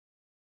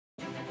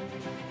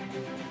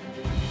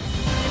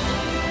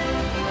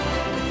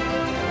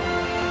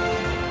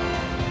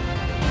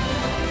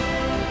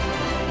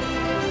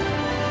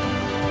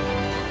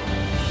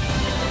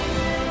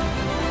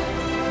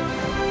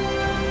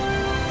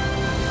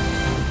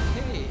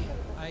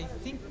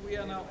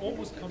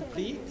almost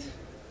complete.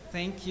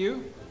 Thank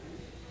you.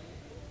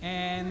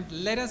 And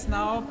let us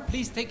now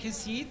please take a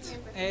seat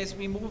as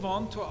we move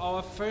on to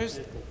our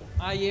first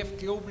IEF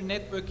Global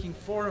Networking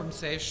Forum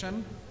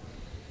session.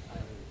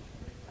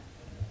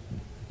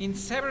 In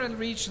several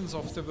regions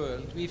of the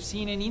world, we've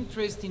seen an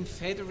interest in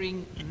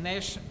federating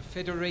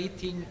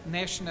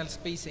national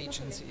space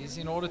agencies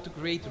in order to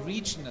create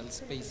regional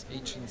space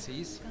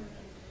agencies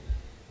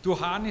to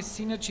harness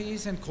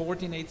synergies and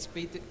coordinate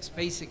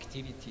space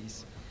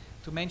activities.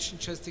 To mention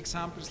just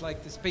examples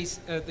like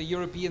the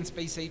European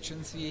Space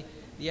Agency,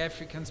 the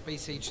African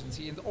Space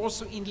Agency, and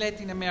also in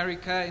Latin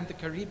America and the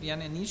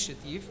Caribbean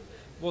initiative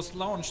was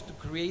launched to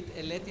create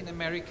a Latin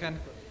American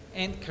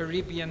and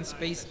Caribbean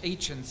Space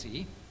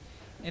Agency.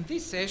 And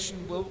this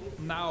session will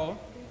now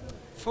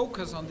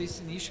focus on this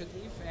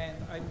initiative, and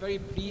I'm very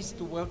pleased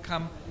to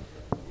welcome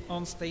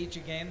on stage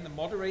again the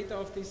moderator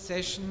of this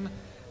session,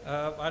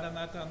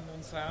 Varanathan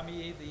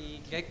Munsami, the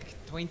Glec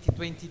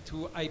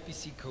 2022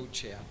 IPC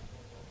co-chair.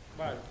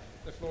 Well,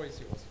 the floor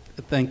is yours.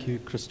 Thank you,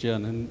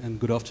 Christian, and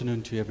good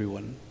afternoon to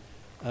everyone.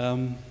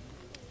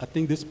 I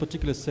think this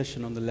particular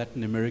session on the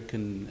Latin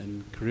American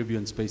and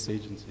Caribbean Space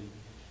Agency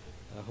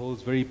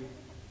holds very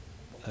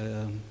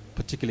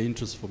particular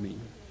interest for me.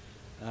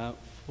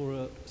 For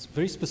a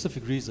very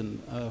specific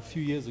reason, a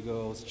few years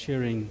ago I was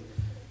chairing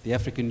the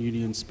African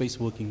Union Space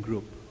Working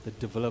Group that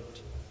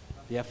developed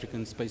the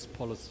African space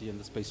policy and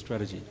the space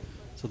strategy.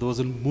 So there was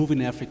a move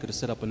in Africa to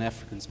set up an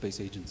African space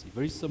agency,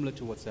 very similar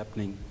to what's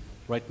happening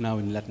right now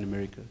in Latin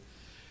America.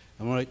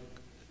 And when I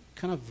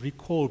kind of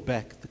recall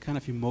back the kind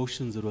of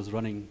emotions that was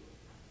running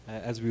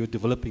as we were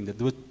developing that,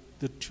 there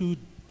were two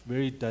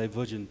very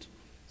divergent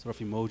sort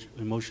of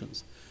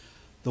emotions.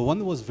 The one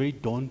that was very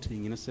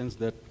daunting in a sense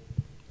that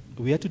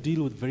we had to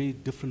deal with very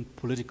different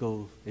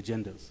political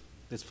agendas.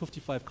 There's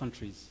 55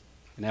 countries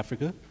in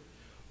Africa,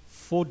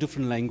 4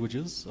 different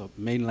languages, or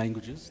main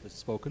languages that's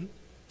spoken: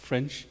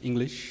 French,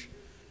 English,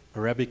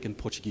 Arabic, and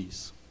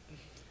Portuguese.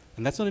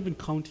 And that's not even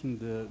counting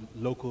the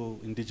local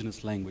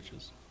indigenous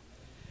languages.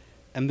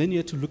 And then you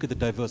had to look at the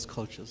diverse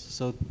cultures.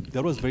 So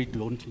that was very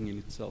daunting in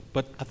itself.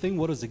 But I think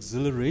what was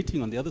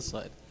exhilarating on the other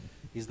side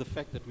is the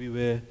fact that we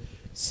were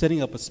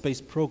setting up a space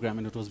program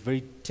and it was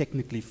very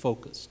technically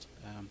focused.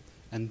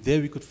 And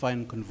there we could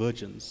find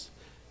convergence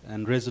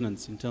and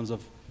resonance in terms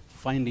of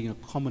finding a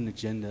common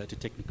agenda at a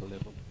technical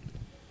level.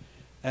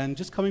 And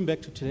just coming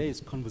back to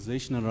today's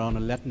conversation around a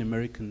Latin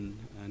American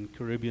and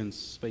Caribbean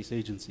Space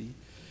Agency,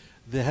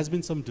 there has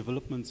been some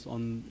developments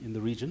in the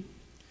region.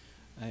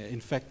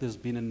 In fact, there's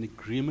been an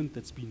agreement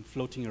that's been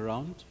floating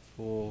around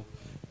for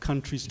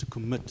countries to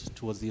commit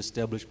towards the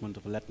establishment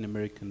of a Latin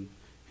American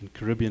and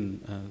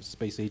Caribbean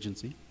Space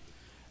Agency.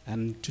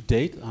 And to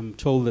date, I'm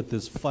told that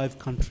there's 5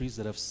 countries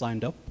that have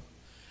signed up.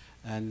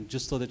 And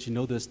just so that you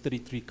know, there's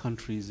 33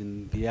 countries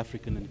in the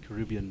African and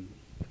Caribbean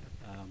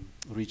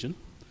region.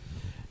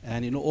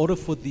 And in order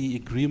for the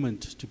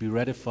agreement to be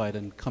ratified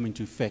and come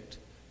into effect,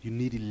 you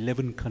need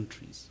 11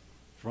 countries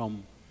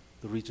from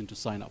the region to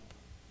sign up.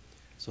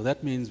 So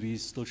that means we're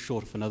still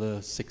short of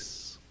another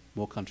 6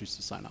 more countries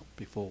to sign up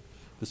before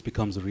this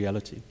becomes a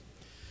reality.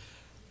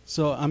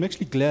 So I'm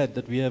actually glad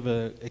that we have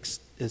an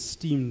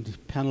esteemed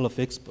panel of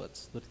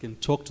experts that can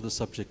talk to the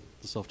subject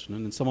this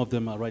afternoon, and some of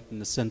them are right in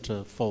the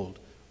center fold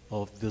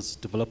of this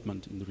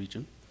development in the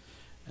region.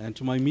 And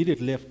to my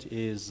immediate left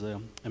is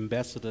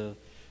Ambassador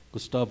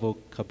Gustavo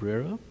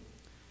Cabrera.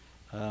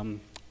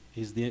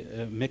 He's the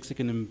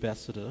Mexican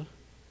ambassador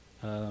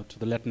to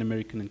the Latin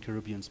American and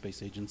Caribbean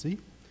Space Agency.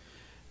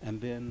 And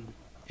then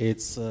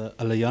it's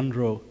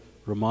Alejandro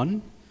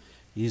Roman.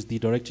 He's the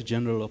Director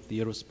General of the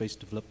Aerospace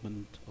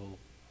Development or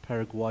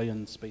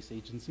Paraguayan Space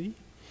Agency.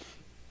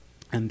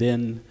 And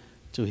then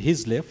to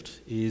his left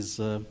is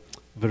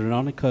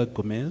Veronica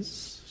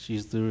Gomez.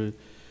 She's the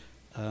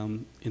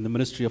in the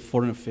Ministry of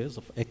Foreign Affairs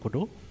of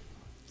Ecuador,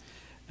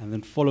 and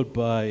then followed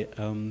by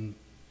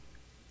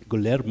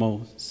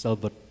Guillermo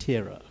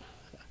Salvatierra,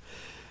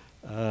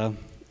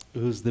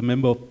 who's the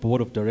member of Board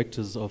of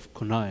Directors of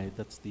CONAI,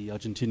 that's the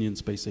Argentinian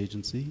Space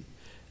Agency.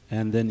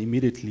 And then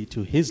immediately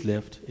to his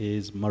left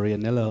is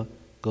Marianela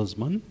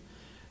Guzman.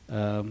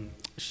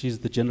 She's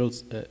the General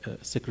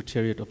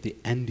Secretariat of the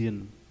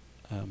Andean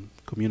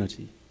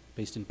Community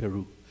based in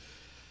Peru.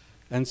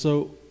 And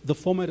so the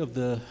format of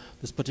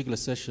this particular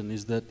session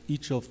is that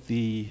each of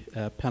the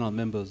panel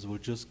members will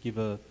just give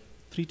a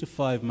 3 to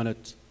 5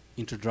 minute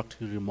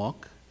introductory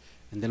remark,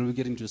 and then we'll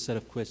get into a set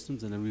of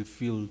questions, and then we'll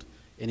field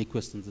any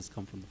questions that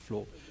come from the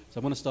floor. So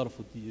I'm going to start off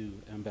with you,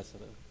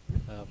 Ambassador,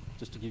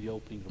 just to give you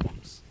opening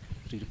remarks,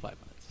 3 to 5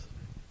 minutes.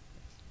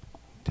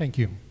 Thank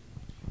you.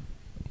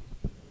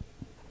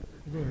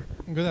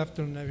 Good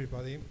afternoon,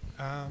 everybody.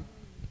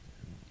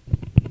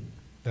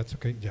 That's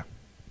okay, yeah.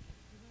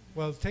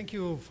 Well, thank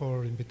you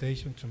for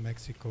invitation to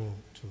Mexico,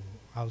 to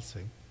Alce.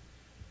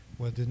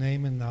 Well, the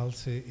name in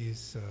Alce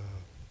is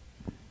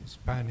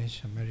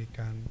Spanish,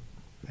 American.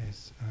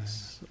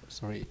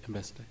 Sorry,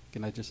 Ambassador,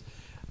 can I just...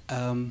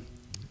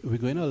 we're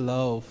going to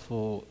allow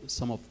for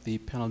some of the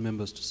panel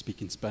members to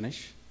speak in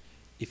Spanish.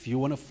 If you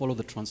want to follow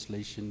the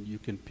translation, you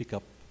can pick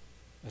up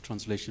a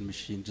translation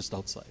machine just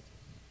outside.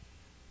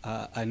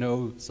 I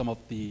know some of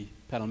the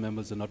panel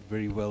members are not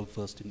very well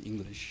versed in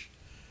English,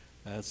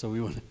 so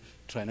we want to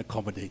try and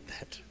accommodate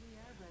that.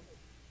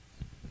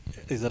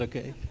 Is that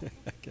okay?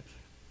 Okay.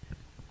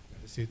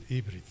 Is it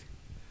hybrid?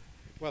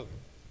 Well,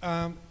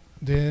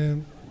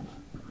 the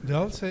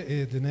Alce,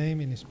 the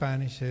name in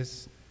Spanish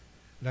is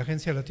La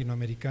Agencia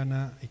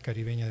Latinoamericana y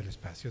Caribeña del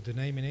Espacio. The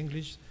name in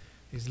English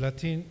is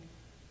LACSA,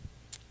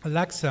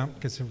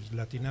 que is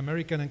Latin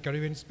American and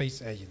Caribbean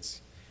Space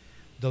Agency.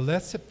 The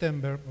last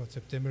September, or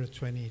September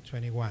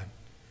 2021,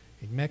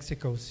 in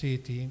Mexico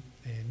City,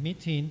 a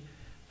meeting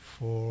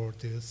for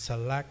the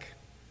SALAC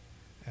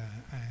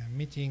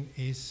meeting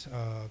is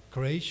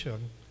creation,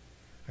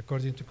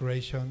 according to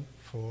creation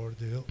for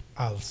the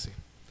Alce.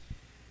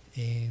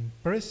 In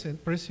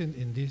present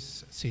in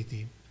this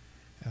city,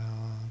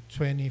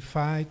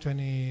 25,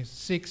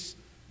 26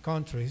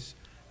 countries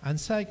and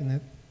signed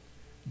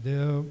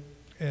the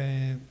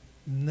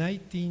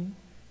 19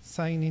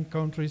 signing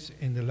countries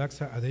in the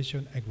LACSA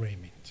adhesion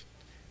agreement.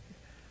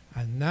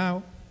 And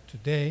now,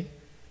 today,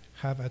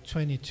 have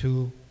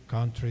 22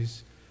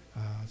 countries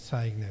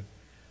signed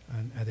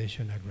an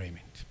adhesion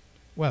agreement.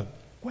 Well,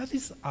 what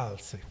is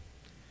Alce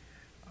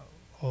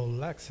or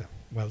LACSA?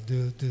 Well,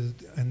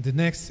 and the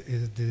next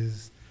is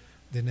this,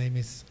 the name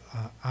is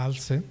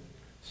Alce.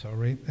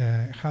 Sorry,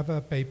 have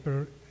a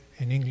paper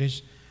in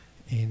English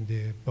in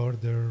the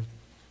border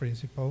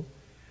principle.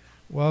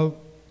 Well,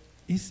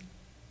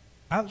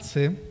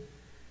 Alce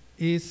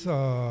is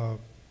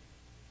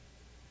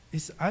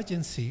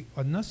agency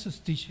or no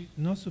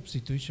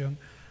substitution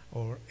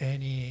or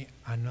any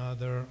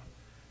another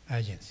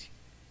agency.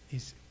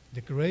 It's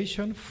the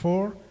creation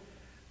for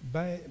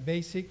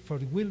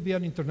will be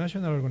an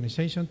international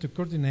organization to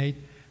coordinate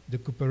the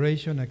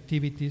cooperation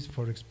activities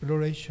for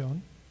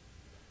exploration,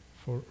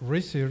 for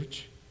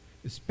research,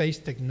 space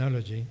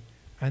technology,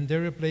 and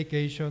their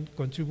application,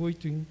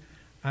 contributing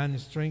and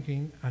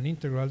strengthening an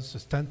integral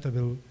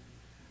sustainable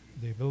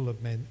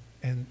development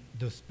in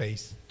the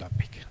space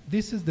topic.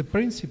 This is the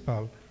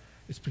principal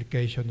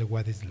explication of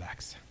what is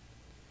LACSA.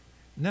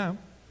 Now,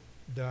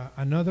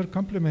 another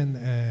complement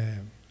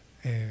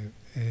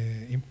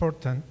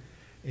important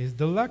is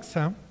the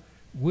LACSA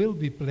will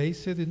be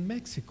placed in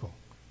Mexico,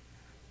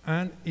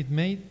 and it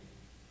may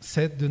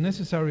set the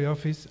necessary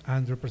office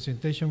and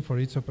representation for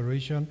its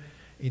operation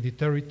in the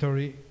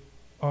territory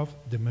of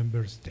the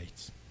member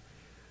states.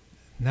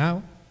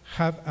 Now,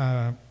 have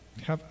an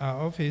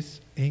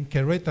office in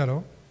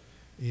Querétaro,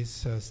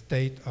 is a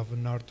state of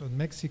North of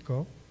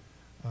Mexico,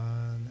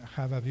 and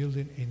have a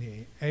building in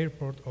the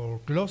airport or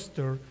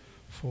cluster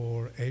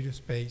for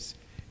aerospace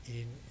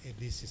in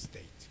this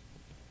state.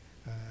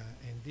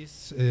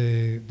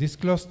 And this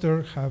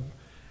cluster have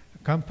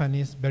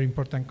companies, very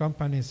important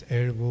companies,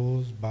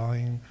 Airbus,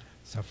 Boeing,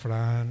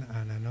 Safran,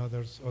 and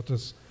others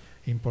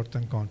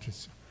important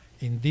countries.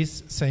 In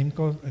this same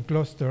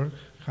cluster,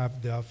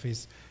 have the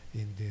office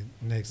in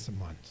the next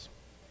month.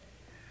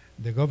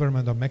 The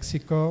government of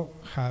Mexico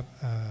have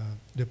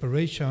the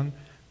operation,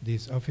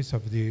 this office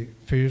of the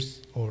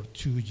first or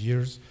 2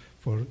 years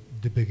for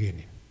the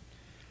beginning.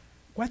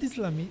 What is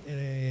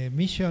the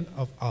mission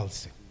of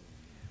Alce?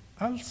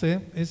 Alce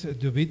is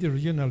to be the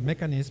regional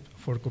mechanism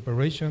for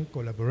cooperation,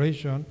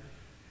 collaboration,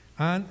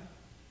 and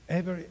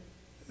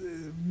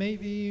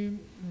maybe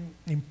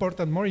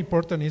more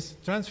important is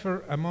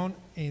transfer among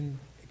in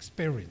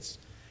experience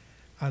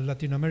and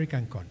Latin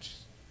American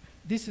countries.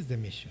 This is the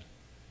mission.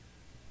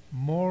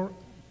 More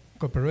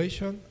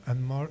cooperation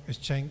and more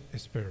exchange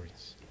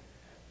experience.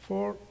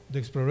 For the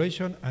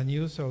exploration and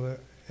use of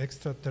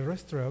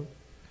extraterrestrial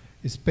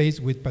space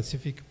with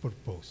Pacific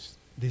purpose.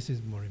 This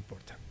is more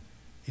important.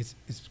 It's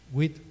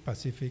with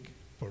Pacific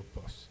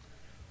purpose.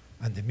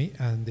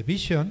 And the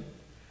vision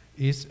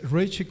is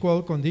reach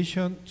equal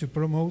condition to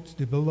promote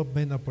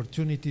development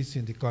opportunities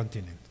in the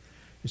continent,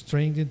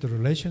 strengthening the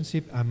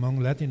relationship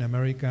among Latin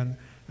American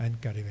and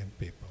Caribbean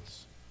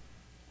peoples.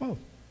 Well,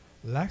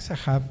 LACSA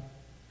have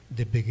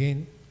the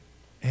begin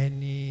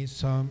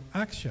some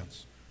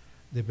actions.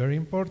 The very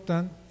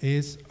important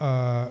is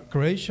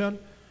creation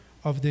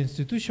of the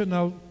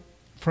institutional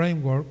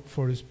framework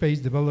for space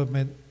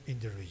development in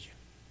the region,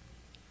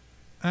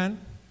 and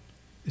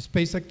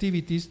space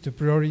activities to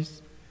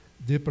prioritize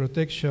the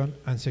protection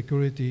and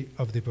security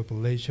of the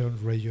population,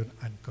 region,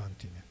 and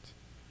continent.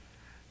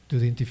 To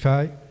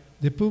identify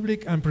the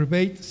public and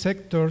private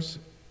sectors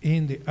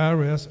in the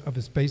areas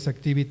of space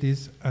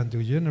activities and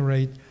to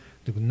generate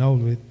the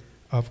knowledge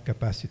of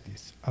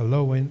capacities,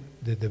 allowing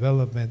the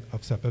development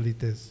of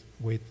satellites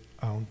with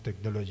own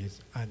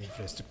technologies and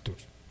infrastructure.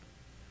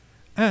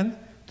 And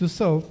to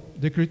solve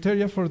the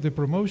criteria for the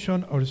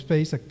promotion of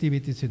space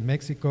activities in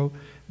Mexico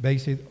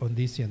based on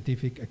this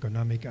scientific,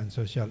 economic, and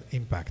social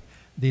impact.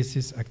 This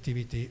is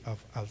activity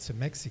of Alce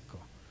Mexico.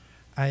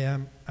 I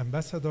am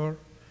ambassador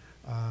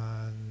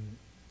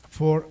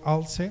for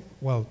Alce.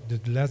 Well, the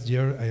last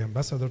year I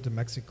ambassador to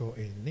Mexico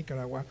in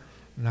Nicaragua.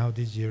 Now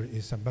this year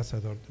is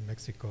ambassador to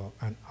Mexico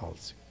and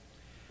Alce.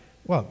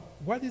 Well,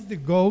 what is the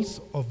goals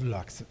of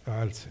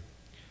Alce?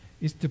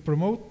 is to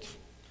promote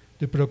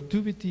the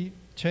productivity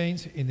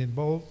change and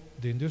involve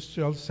the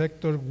industrial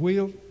sector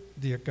with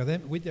the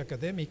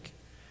academic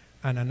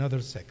and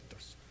other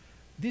sectors.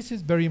 This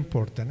is very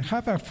important.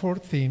 Have 4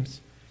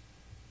 themes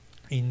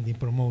in the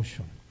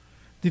promotion.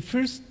 The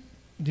first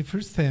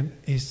theme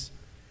is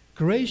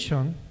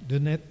creation, the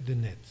net.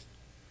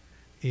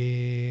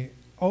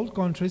 All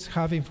countries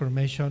have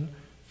information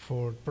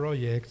for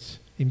projects,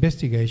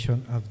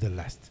 investigation of the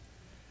last.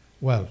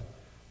 Well,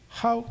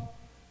 how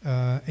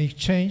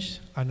exchange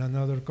and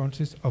another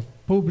countries of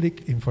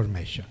public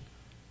information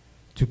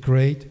to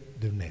create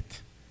the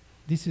net.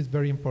 This is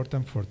very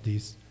important for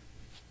this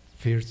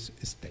first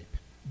step.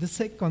 The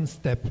second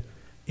step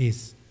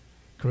is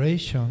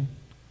creation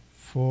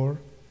for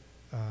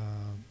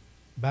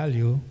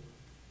value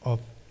of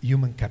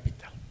human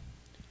capital.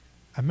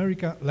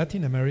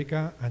 Latin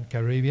America and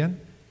Caribbean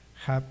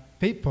have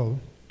people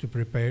to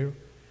prepare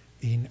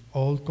in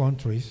all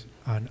countries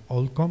and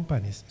all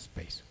companies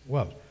space.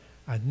 Well,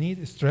 I need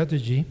a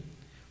strategy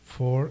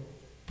for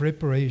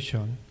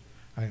preparation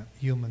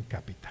human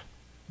capital.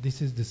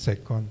 This is the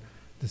second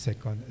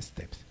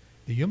step.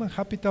 The human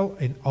capital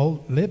in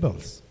all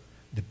levels,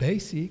 the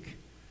basic,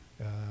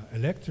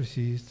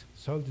 electricists,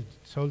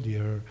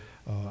 soldier,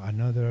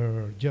 and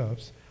other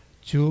jobs,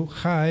 to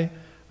high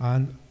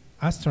and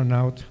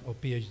astronaut or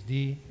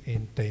PhD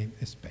in time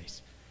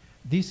space.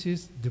 This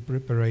is the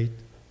preparate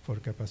for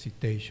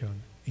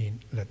capacitation in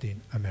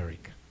Latin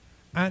America.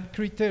 And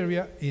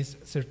criteria is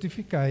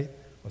certified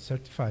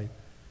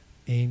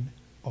in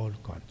all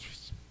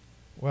countries.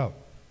 Well,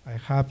 I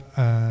have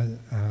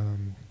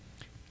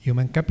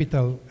human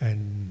capital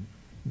in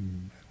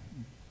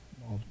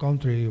all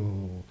country,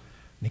 or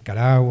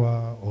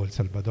Nicaragua, or El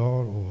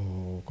Salvador,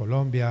 or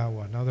Colombia,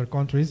 or other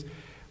countries.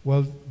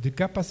 Well, the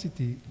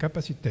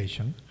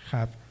capacitation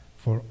have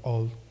for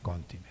all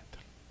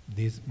continental.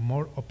 These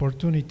more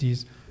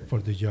opportunities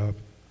for the job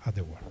at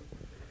the world.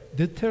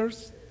 The third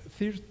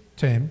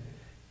theme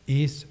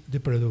is the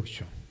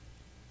production.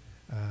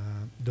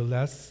 The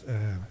last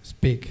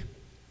speak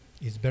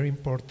is very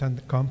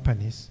important,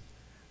 companies,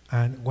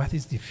 and what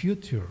is the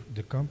future,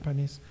 the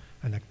companies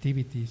and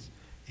activities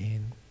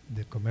in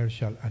the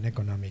commercial and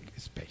economic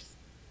space.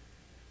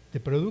 The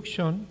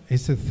production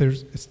is the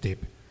third step,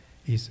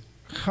 is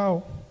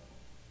how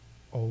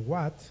or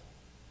what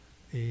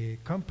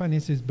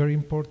companies is very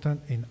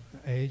important in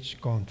each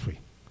country.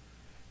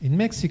 In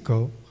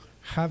Mexico,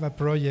 have a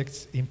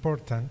projects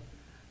important.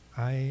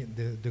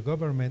 The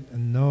government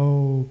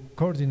no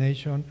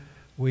coordination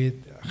with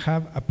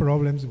have a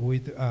problems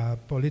with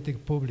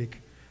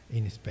public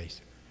in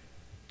space.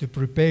 To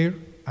prepare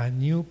a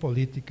new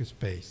political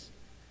space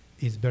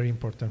is very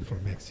important for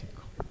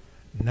Mexico.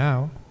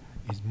 Now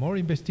is more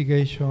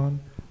investigation,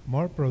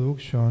 more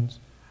productions,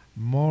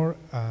 more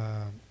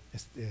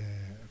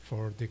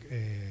for the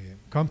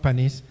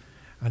companies,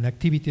 and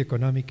activity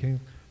economic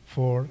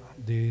for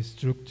the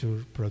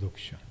structure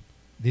production.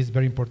 This is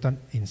very important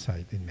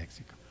inside in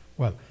Mexico.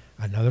 Well,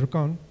 another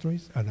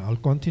countries and all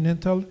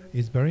continental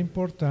is very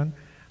important.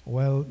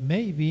 Well,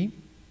 maybe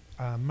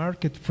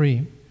market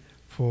free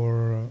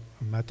for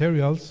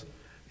materials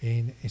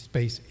in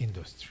space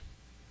industry.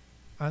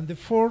 And the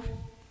fourth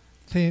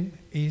theme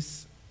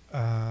is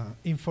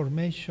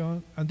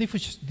information and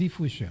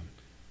diffusion.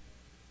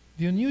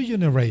 The new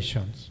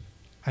generations,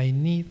 I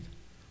need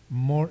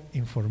more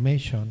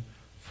information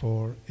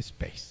for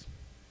space.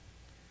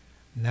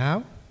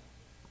 Now,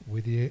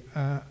 with the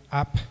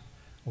app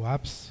or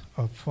apps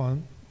of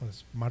phone or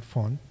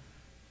smartphone,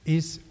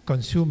 is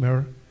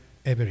consumer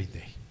every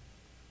day.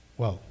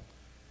 Well,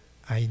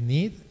 I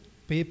need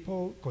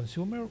people,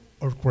 consumer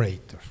or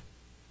creator.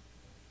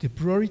 The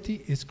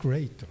priority is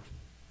creator,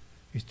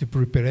 is to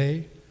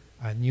prepare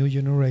a new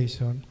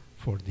generation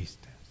for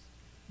distance.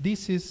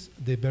 This is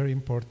the very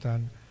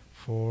important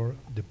for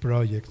the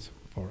projects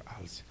for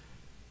Alce.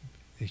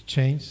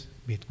 Exchange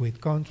between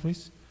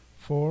countries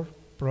for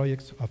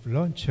projects of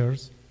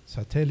launchers,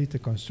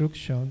 satellite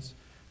constructions,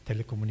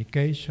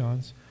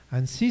 telecommunications,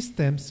 and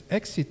systems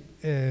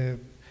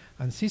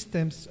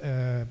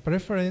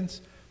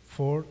preference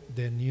for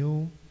the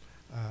new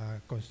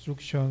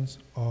constructions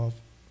of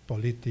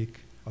public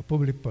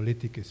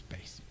political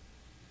space.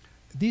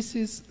 This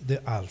is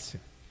the Alce.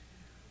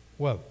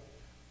 Well,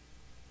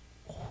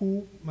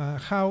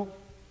 how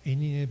in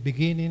the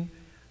beginning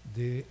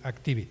the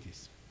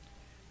activities.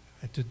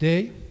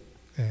 Today,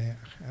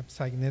 I've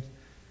signed,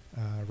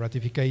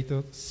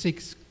 ratified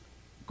 6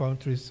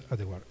 countries of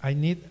the world. I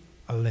need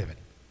 11.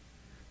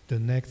 The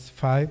next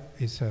 5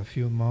 is a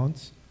few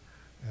months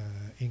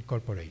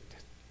incorporated.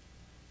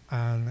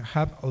 And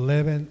have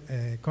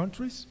 11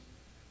 countries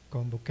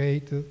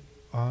convocated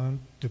on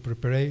to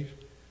prepare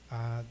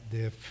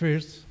the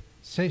first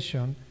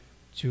session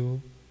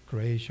to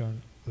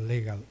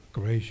legal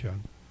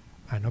creation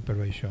and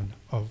operation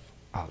of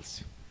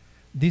Alce.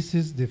 This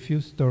is the few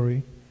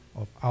story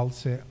of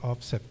Alce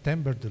of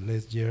September the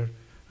last year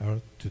or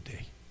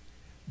today.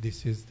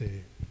 This is the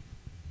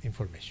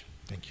information.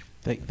 Thank you.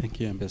 Thank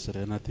you,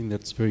 Ambassador. And I think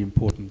that's very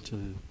important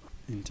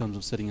in terms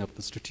of setting up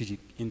the strategic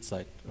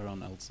insight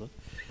around Alce.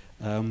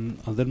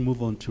 I'll then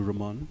move on to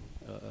Ramon,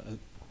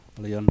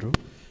 Alejandro.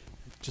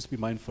 Just be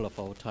mindful of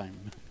our time.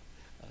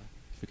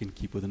 If we can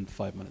keep within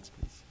 5 minutes,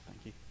 please.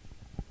 Thank you.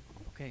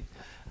 Okay.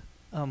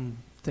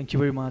 Thank you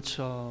very much.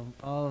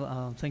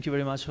 Thank you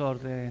very much for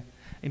the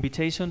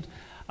invitation.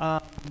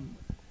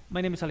 My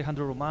name is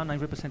Alejandro Roman.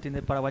 I'm representing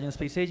the Paraguayan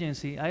Space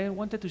Agency. I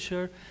wanted to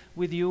share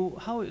with you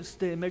how is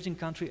the emerging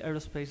country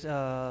aerospace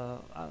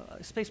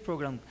space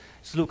program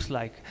looks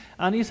like.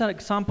 And it's an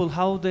example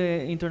how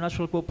the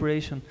international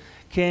cooperation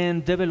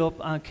can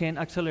develop and can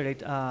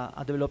accelerate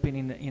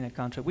developing in a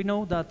country. We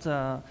know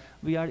that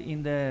we are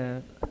in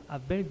a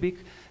very big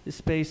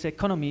space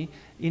economy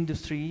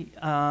industry,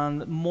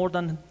 and more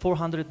than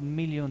 $400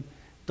 million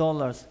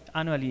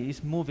annually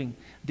is moving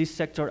this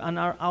sector, and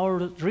our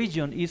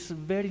region is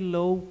very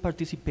low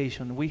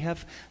participation. We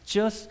have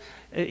just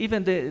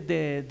even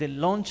the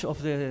launch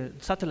of the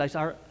satellites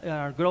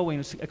are growing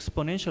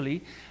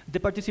exponentially.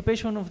 The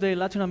participation of the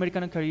Latin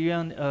American and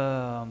Caribbean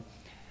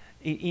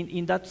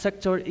in that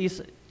sector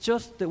is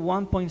just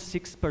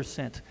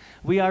 1.6%.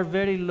 We are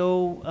very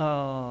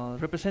low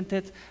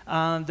represented,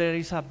 and there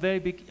is a very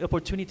big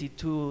opportunity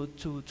to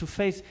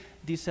face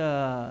this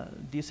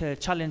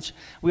challenge.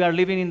 We are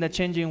living in the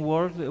changing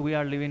world. We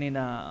are living in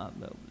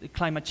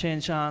climate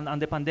change,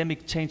 and the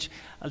pandemic changed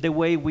the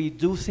way we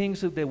do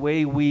things, the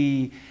way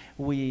we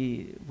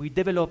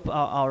develop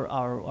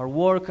our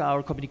work,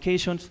 our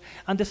communications,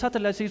 and the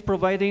satellite is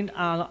providing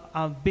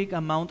a big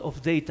amount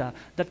of data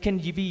that can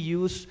be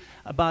used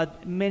by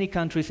many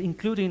countries,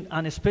 including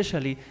and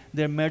especially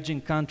the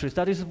emerging countries.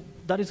 That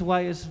is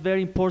why it's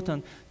very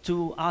important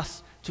to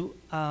us to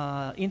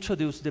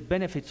introduce the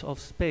benefits of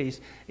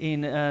space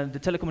in the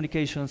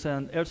telecommunications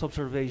and Earth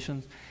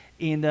observations,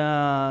 in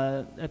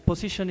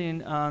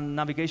positioning and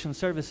navigation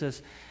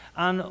services,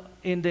 and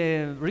in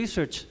the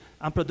research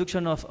and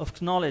production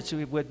of knowledge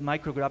with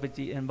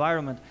microgravity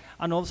environment,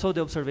 and also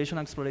the observation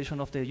and exploration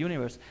of the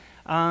universe.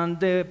 And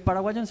the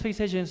Paraguayan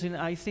Space Agency,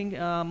 I think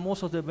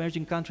most of the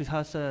emerging countries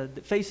has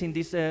facing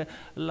this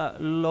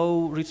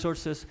low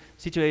resources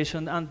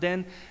situation, and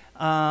then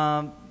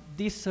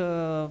this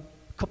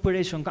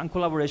cooperation and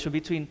collaboration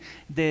between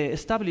the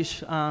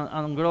established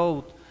and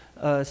growth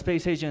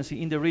space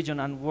agency in the region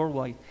and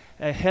worldwide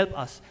help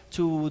us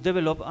to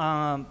develop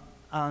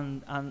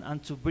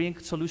and to bring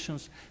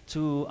solutions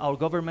to our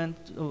government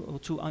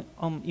to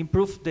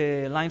improve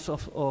the lines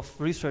of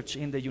research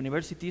in the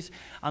universities,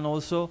 and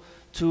also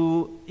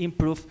to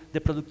improve the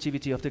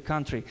productivity of the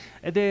country.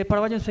 The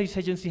Paraguayan Space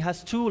Agency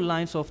has two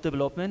lines of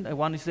development.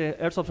 One is the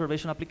Earth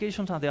observation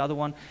applications, and the other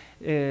one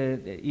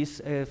is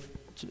the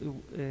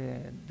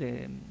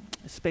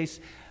space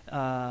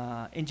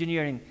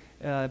engineering,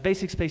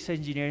 basic space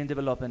engineering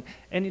development.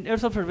 And in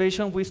Earth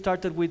observation, we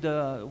started with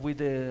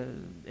the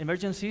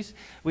emergencies.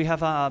 We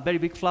have a very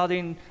big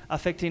flooding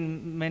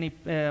affecting many,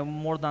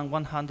 more than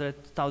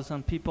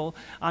 100,000 people.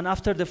 And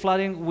after the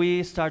flooding,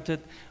 we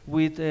started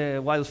with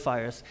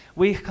wildfires.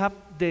 We have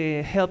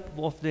the help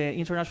of the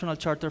International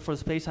Charter for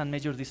Space and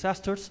Major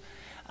Disasters.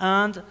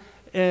 And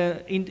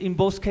in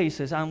both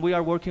cases, and we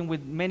are working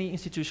with many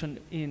institutions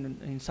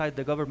inside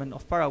the government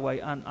of Paraguay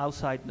and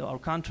outside our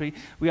country.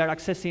 We are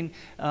accessing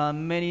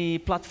many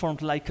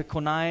platforms like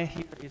CONAE,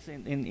 here is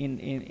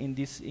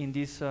in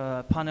this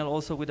panel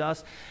also with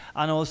us,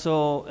 and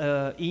also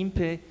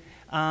INPE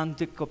and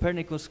the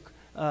Copernicus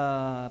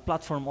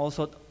platform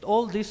also.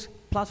 All these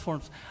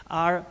platforms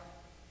are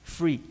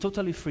free,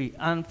 totally free,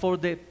 and for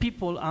the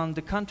people and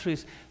the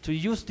countries to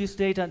use this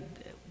data,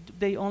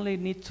 they only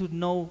need to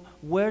know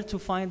where to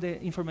find the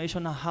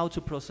information and how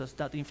to process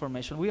that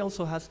information. We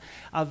also have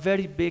a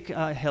very big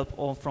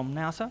help from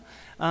NASA,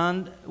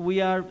 and we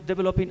are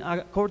developing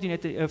a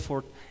coordinated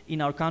effort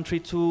in our country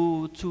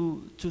to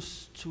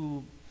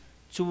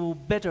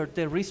better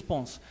the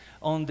response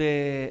in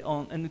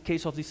the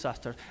case of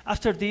disaster.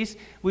 After this,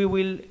 we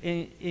will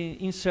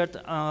insert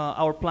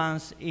our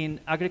plans in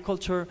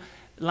agriculture,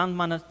 land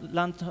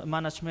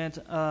management,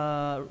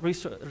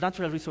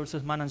 natural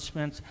resources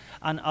management,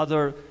 and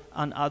other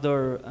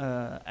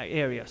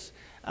areas.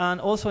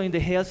 And also in the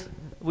health,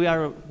 we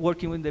are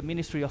working with the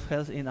Ministry of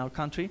Health in our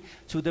country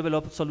to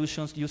develop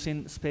solutions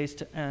using space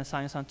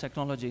science and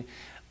technology.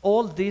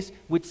 All this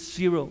with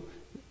zero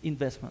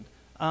investment.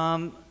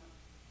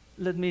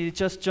 Let me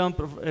just jump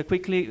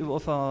quickly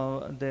of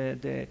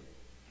the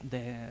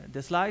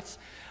slides.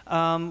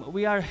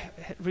 We are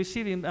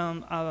receiving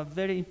a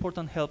very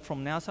important help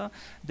from NASA.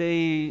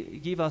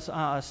 They give us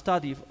a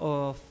study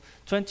of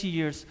 20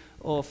 years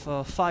of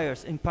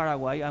fires in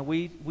Paraguay, and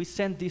we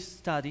sent this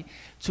study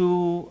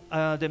to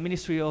the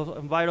Ministry of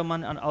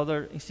Environment and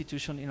other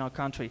institutions in our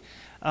country.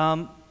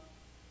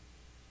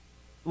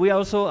 We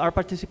also are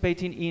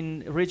participating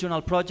in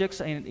regional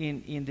projects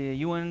in the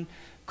UN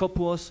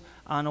COPUOS,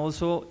 and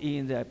also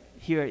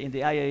here in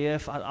the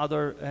IAF and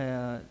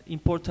other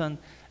important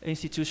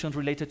institutions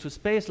related to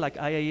space like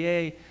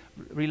IAA,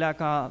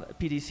 RILACA,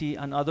 PDC,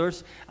 and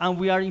others. And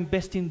we are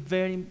investing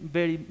very,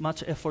 very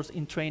much efforts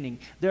in training.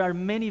 There are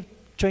many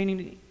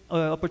training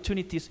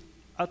opportunities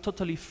are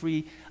totally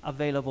free,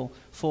 available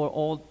for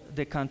all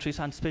the countries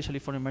and especially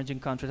for emerging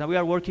countries. And we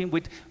are working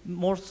with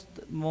more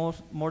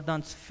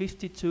than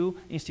 52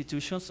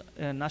 institutions,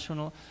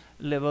 national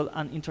level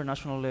and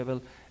international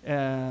level,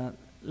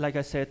 like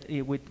I said,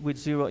 with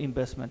zero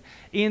investment.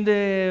 In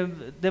the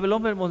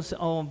development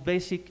of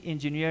basic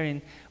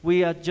engineering, we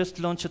had just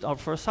launched our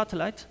first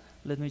satellite.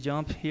 Let me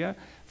jump here.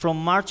 From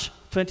March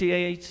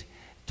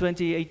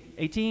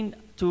 2018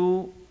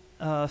 to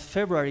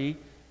February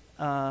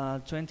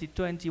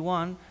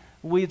 2021,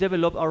 we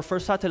developed our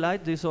first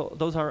satellite.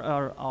 Those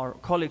are our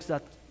colleagues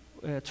that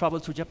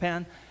traveled to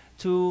Japan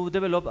to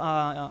develop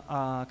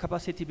a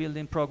capacity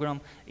building program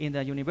in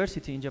the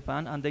university in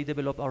Japan, and they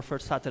developed our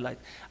first satellite.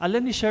 And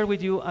let me share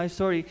with you a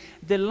story.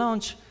 The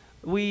launch,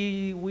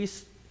 we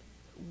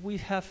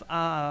have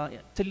a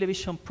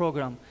television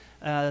program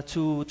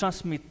to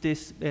transmit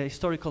this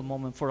historical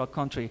moment for our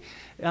country.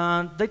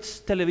 And this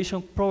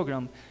television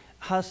program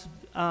has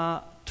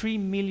 3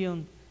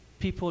 million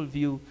people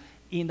view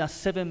in a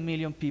 7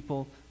 million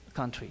people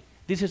country.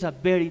 This is a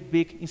very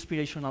big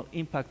inspirational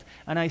impact,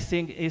 and I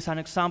think it's an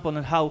example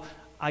of how,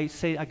 I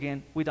say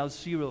again, without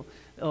zero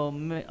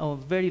or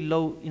very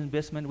low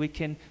investment, we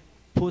can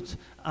put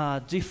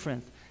a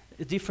difference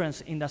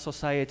in the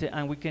society,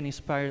 and we can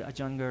inspire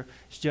younger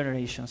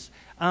generations.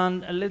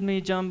 And let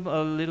me jump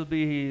a little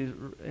bit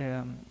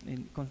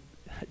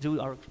due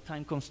to our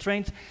time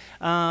constraint.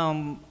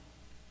 Our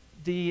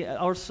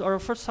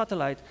first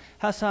satellite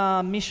has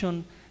a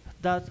mission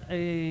that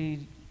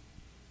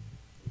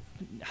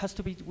has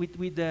to be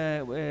with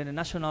the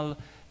national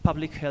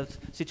public health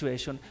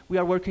situation. We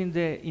are working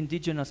the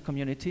indigenous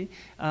community.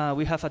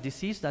 We have a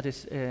disease that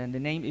is, the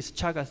name is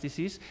Chagas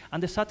disease,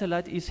 and the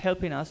satellite is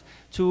helping us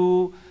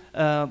to,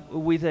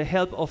 with the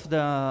help of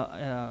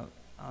the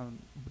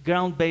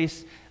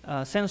ground-based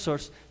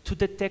sensors, to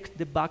detect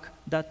the bug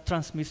that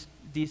transmits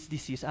this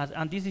disease.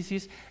 And this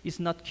disease is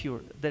not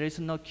cured. There is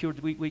no cure.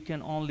 We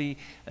can only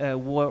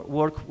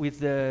work with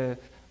the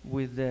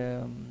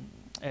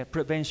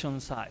prevention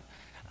side.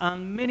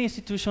 And many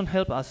institutions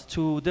help us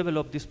to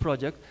develop this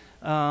project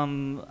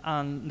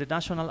on the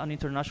national and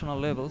international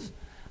levels.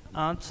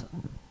 And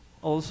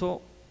also,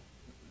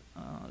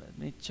 let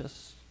me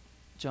just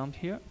jump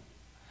here.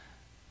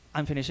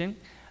 I'm finishing.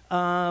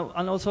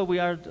 And also we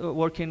are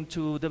working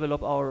to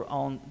develop our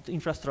own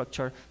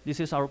infrastructure. This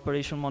is our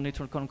Operation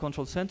Monitor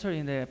Control Center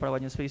in the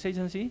Paraguayan Space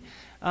Agency.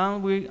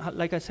 And we,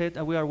 like I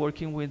said, we are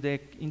working with the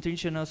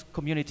indigenous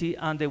community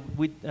and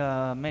with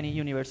many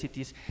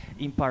universities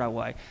in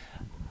Paraguay.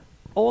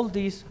 All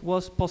this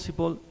was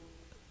possible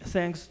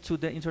thanks to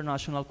the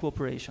international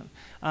cooperation.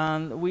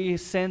 And we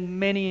send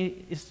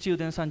many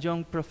students and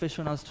young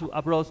professionals to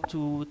abroad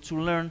to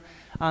learn,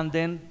 and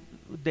then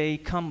they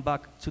come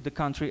back to the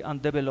country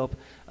and develop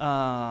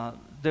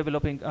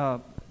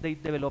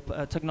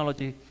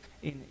technology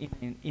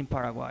in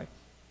Paraguay.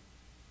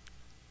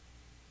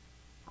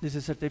 This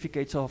is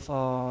certificates of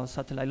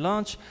satellite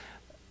launch.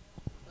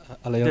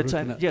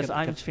 Yes,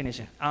 I'm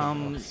finishing.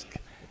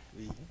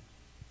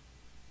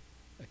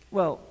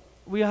 Well,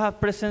 we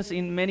have presence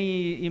in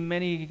many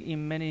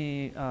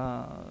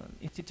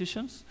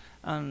institutions,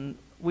 and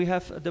we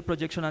have the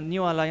projection and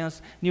new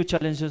alliance, new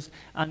challenges,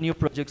 and new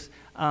projects.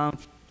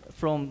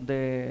 From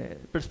the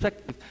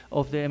perspective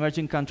of the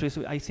emerging countries,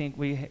 I think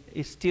we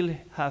still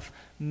have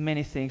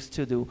many things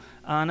to do.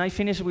 And I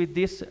finish with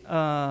this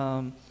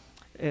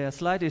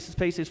slide.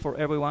 Space is for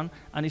everyone,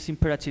 and it's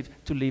imperative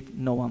to leave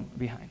no one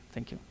behind.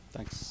 Thank you.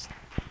 Thanks.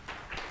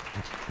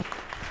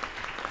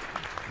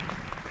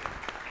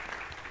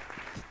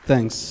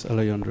 Thanks,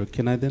 Alejandro.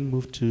 Can I then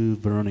move to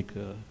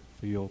Veronica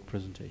for your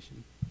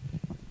presentation?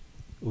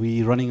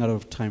 We're running out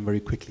of time very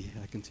quickly.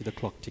 I can see the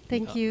clock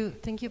ticking.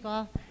 Thank you,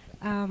 Paul.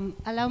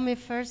 Allow me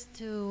first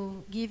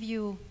to give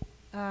you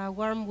a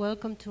warm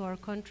welcome to our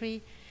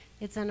country.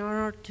 It's an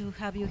honor to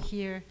have you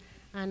here,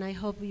 and I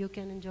hope you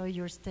can enjoy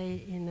your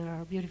stay in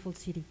our beautiful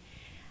city.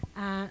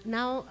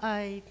 Now,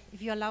 if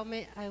you allow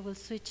me, I will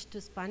switch to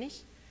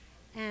Spanish.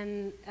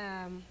 And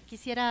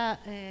quisiera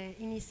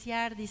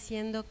iniciar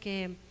diciendo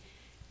que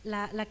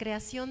la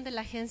creación de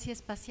la Agencia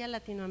Espacial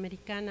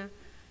Latinoamericana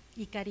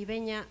y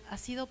Caribeña ha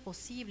sido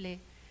posible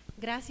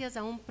gracias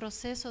a un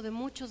proceso de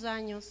muchos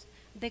años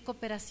de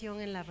cooperación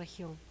en la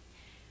región.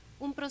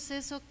 Un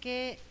proceso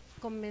que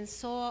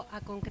comenzó a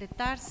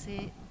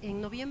concretarse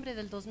en noviembre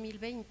del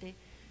 2020,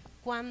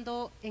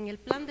 cuando en el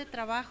plan de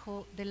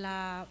trabajo de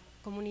la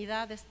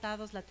Comunidad de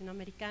Estados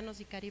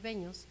Latinoamericanos y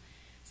Caribeños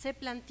se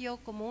planteó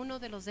como uno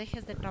de los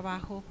ejes de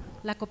trabajo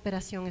la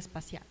cooperación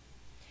espacial.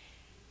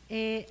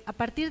 A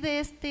partir de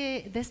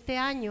este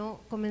año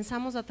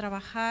comenzamos a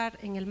trabajar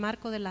en el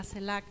marco de la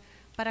CELAC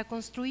para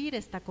construir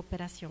esta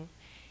cooperación.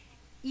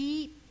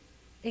 Y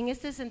en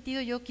este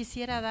sentido yo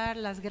quisiera dar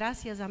las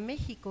gracias a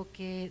México,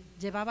 que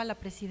llevaba la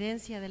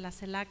presidencia de la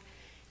CELAC,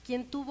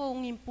 quien tuvo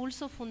un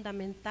impulso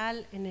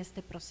fundamental en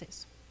este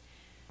proceso.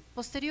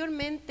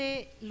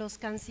 Posteriormente, los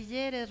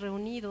cancilleres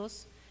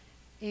reunidos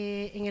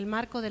en el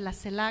marco de la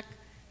CELAC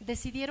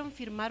decidieron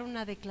firmar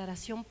una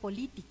declaración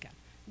política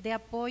de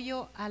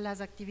apoyo a las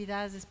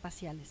actividades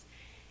espaciales.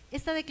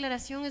 Esta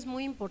declaración es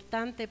muy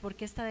importante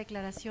porque esta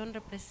declaración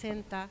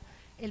representa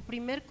el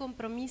primer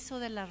compromiso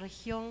de la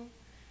región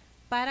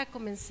para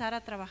comenzar a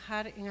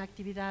trabajar en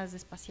actividades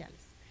espaciales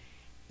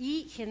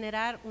y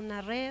generar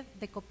una red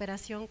de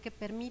cooperación que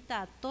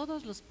permita a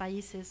todos los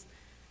países,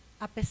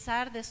 a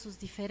pesar de sus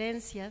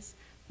diferencias,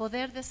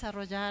 poder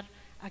desarrollar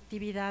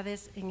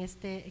actividades en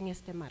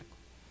este marco.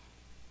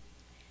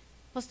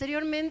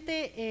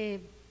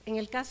 Posteriormente, en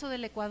el caso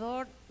del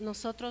Ecuador,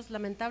 nosotros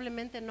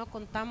lamentablemente no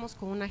contamos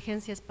con una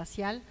agencia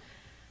espacial,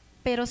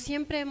 pero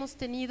siempre hemos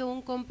tenido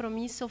un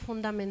compromiso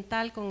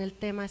fundamental con el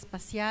tema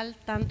espacial,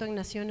 tanto en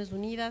Naciones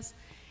Unidas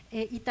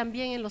y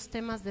también en los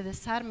temas de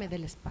desarme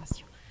del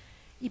espacio.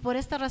 Y por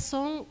esta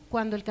razón,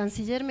 cuando el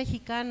canciller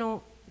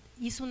mexicano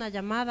hizo una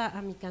llamada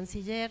a mi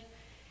canciller,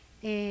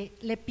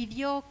 le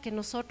pidió que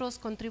nosotros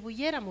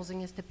contribuyéramos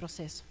en este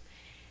proceso.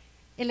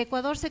 El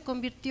Ecuador se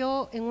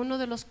convirtió en uno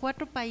de los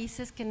 4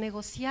 países que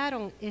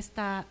negociaron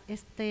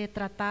este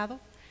tratado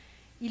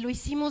y lo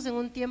hicimos en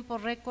un tiempo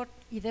récord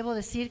y debo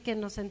decir que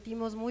nos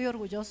sentimos muy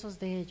orgullosos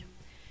de ello,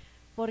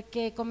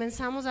 porque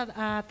comenzamos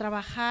a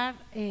trabajar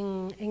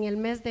en el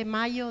mes de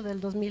mayo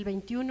del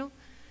 2021,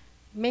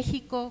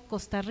 México,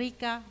 Costa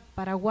Rica,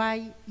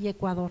 Paraguay y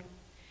Ecuador.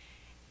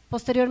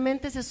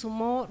 Posteriormente se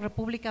sumó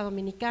República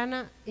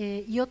Dominicana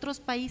y otros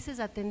países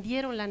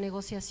atendieron la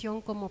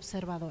negociación como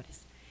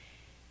observadores.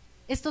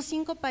 Estos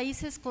 5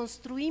 países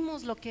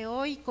construimos lo que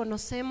hoy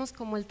conocemos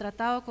como el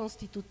Tratado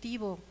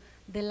Constitutivo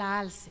de la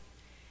Alce,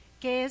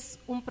 que es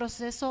un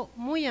proceso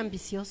muy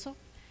ambicioso,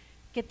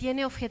 que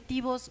tiene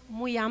objetivos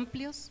muy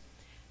amplios,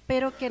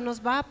 pero que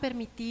nos va a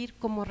permitir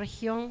como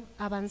región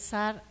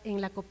avanzar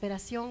en la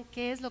cooperación,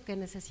 que es lo que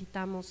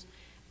necesitamos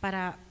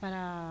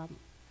para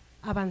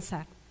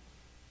avanzar.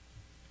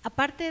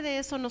 Aparte de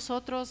eso,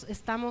 nosotros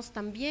estamos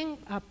también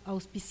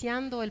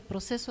auspiciando el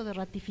proceso de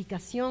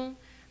ratificación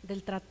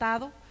del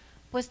tratado,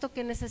 puesto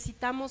que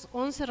necesitamos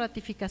 11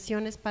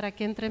 ratificaciones para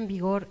que entre en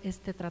vigor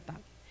este tratado.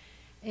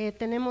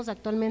 Tenemos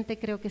actualmente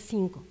creo que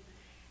 5.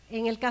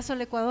 En el caso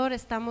del Ecuador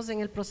estamos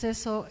en el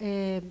proceso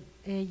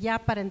ya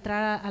para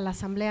entrar a la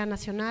Asamblea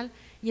Nacional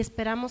y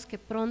esperamos que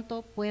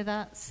pronto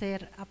pueda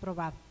ser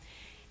aprobado.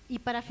 Y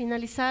para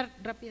finalizar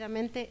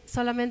rápidamente,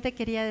 solamente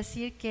quería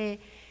decir que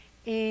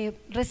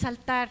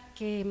resaltar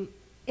que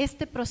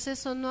este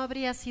proceso no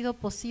habría sido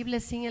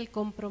posible sin el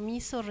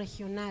compromiso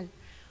regional,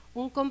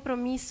 un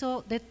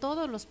compromiso de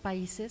todos los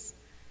países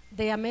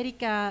de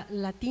América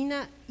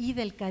Latina y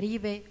del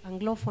Caribe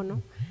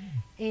anglófono,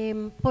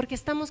 porque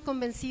estamos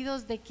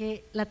convencidos de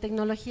que la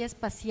tecnología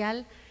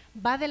espacial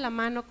va de la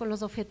mano con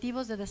los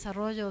objetivos de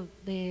desarrollo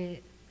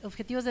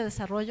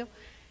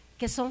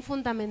que son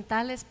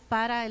fundamentales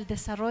para el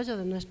desarrollo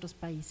de nuestros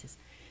países.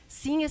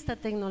 Sin esta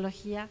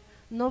tecnología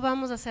no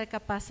vamos a ser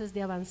capaces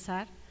de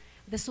avanzar,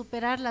 de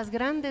superar las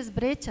grandes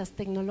brechas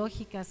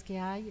tecnológicas que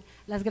hay,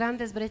 las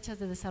grandes brechas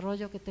de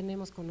desarrollo que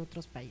tenemos con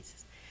otros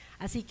países.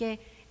 Así que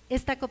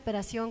esta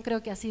cooperación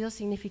creo que ha sido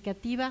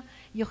significativa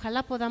y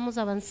ojalá podamos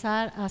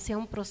avanzar hacia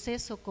un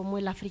proceso como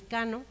el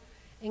africano,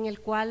 en el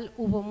cual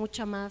hubo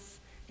mucha más,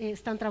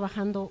 están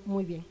trabajando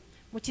muy bien.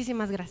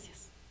 Muchísimas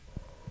gracias.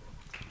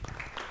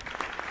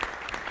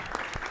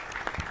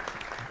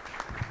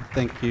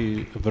 Thank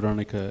you,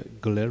 Veronica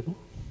Guillermo.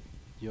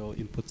 Your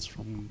inputs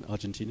from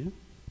Argentina.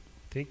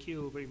 Thank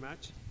you very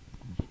much.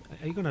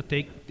 I'm going to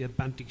take the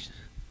advantage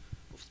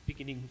of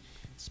speaking in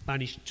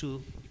Spanish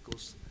too,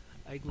 because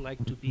I would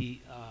like to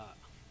be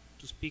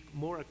to speak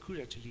more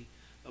accurately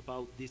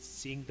about this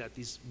thing that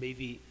is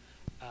maybe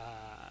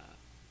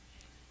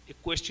a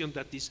question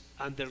that is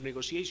under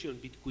negotiation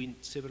between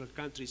several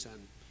countries,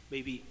 and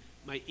maybe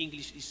my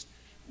English is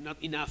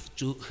not enough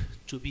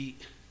to be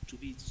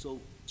so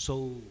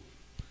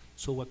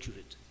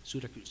accurate, so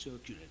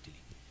accurately.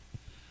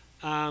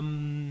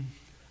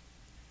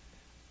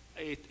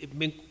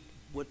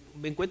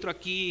 Me encuentro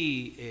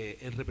aquí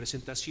en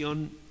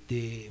representación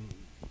de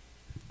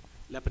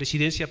la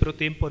presidencia pro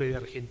tempore de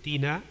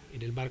Argentina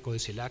en el marco de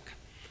CELAC,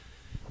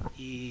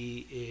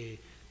 y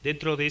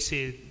dentro de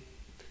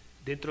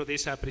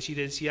esa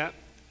presidencia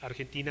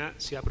Argentina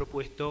se ha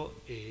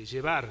propuesto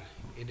llevar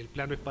en el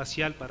plano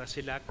espacial para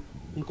CELAC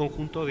un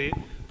conjunto de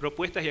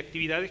propuestas y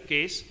actividades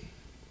que es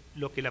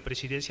lo que la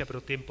presidencia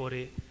pro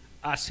tempore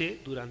hace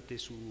durante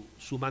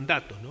su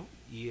mandato, ¿no?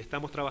 Y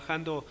estamos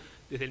trabajando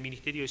desde el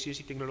Ministerio de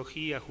Ciencia y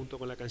Tecnología junto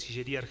con la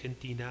Cancillería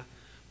Argentina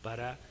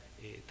para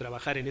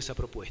trabajar en esa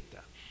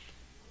propuesta.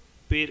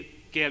 Pero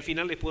que al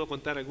final les puedo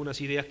contar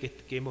algunas ideas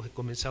que hemos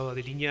comenzado a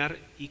delinear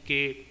y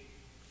que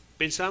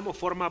pensamos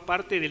forma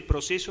parte del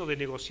proceso de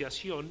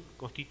negociación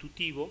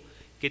constitutivo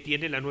que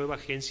tiene la nueva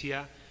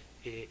Agencia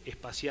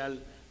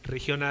Espacial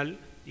Regional,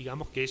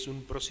 digamos que es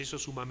un proceso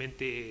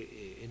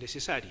sumamente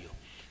necesario.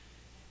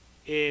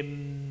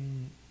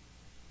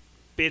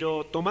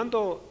 Pero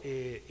tomando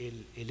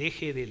el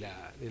eje de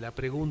la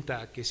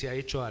pregunta que se ha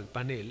hecho al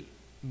panel,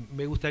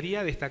 me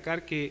gustaría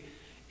destacar que,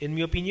 en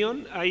mi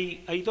opinión,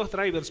 hay 2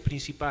 drivers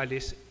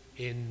principales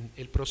en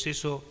el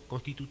proceso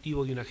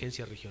constitutivo de una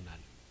agencia regional.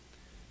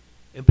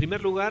 En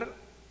primer lugar,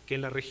 que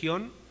en la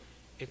región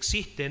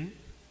existen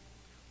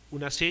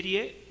una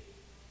serie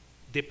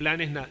de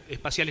planes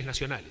espaciales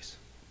nacionales,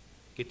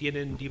 que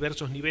tienen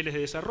diversos niveles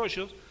de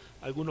desarrollo,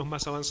 algunos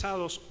más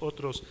avanzados,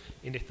 otros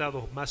en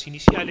estados más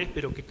iniciales,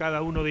 pero que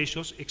cada uno de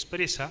ellos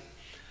expresa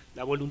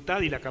la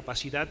voluntad y la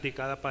capacidad de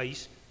cada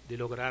país de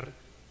lograr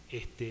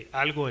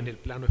algo en el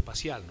plano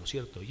espacial, ¿no es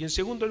cierto? Y en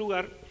segundo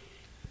lugar,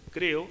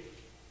 creo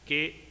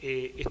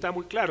que está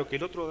muy claro que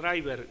el otro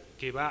driver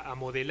que va a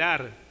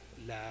modelar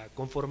la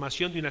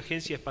conformación de una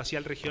agencia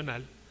espacial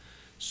regional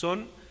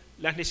son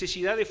las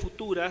necesidades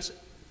futuras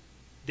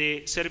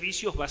de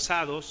servicios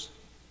basados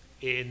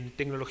en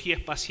tecnología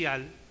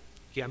espacial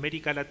que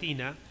América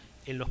Latina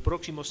en los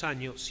próximos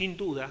años, sin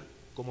duda,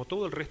 como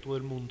todo el resto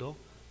del mundo,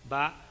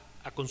 va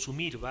a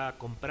consumir, va a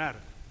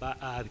comprar, va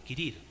a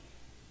adquirir.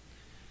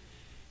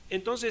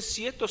 Entonces,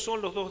 si estos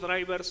son los dos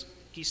drivers,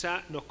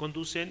 quizá nos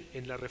conducen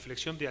en la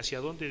reflexión de hacia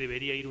dónde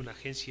debería ir una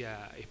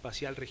agencia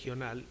espacial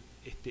regional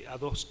a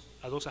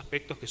dos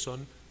aspectos que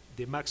son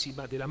de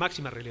la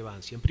máxima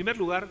relevancia. En primer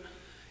lugar,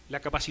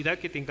 la capacidad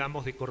que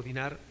tengamos de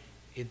coordinar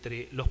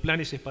entre los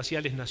planes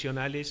espaciales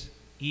nacionales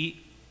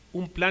y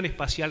un plan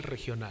espacial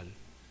regional,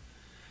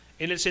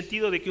 en el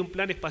sentido de que un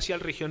plan espacial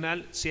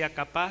regional sea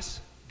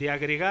capaz de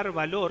agregar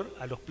valor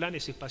a los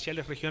planes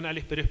espaciales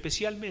regionales, pero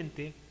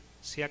especialmente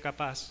sea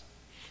capaz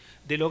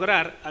de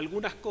lograr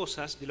algunas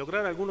cosas, de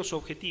lograr algunos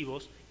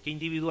objetivos que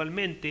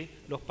individualmente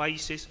los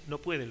países no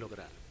pueden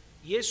lograr.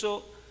 Y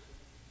eso,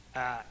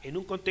 en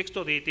un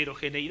contexto de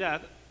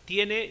heterogeneidad,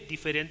 tiene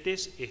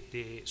diferentes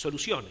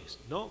soluciones,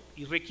 ¿no?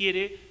 Y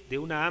requiere de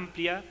una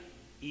amplia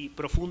y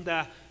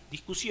profunda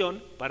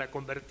discusión para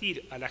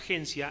convertir a la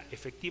agencia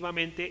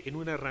efectivamente en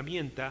una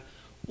herramienta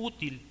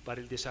útil para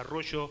el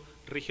desarrollo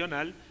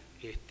regional,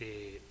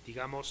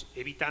 digamos,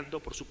 evitando,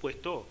 por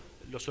supuesto,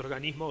 los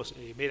organismos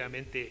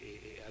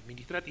meramente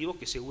administrativos,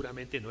 que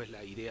seguramente no es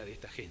la idea de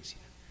esta agencia.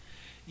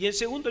 Y en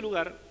segundo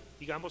lugar,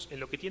 digamos, en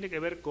lo que tiene que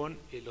ver con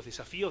los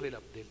desafíos de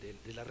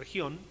la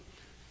región,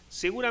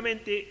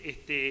 seguramente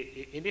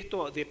en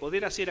esto de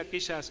poder hacer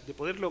de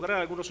poder lograr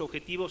algunos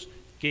objetivos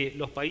que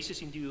los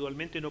países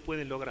individualmente no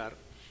pueden lograr,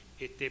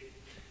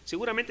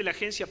 seguramente la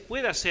agencia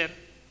pueda ser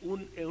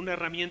una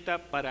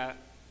herramienta para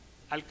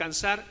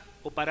alcanzar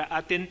o para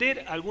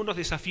atender algunos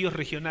desafíos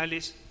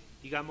regionales,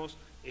 digamos,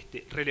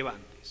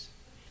 relevantes.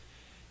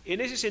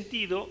 En ese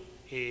sentido,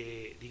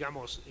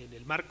 digamos, en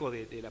el marco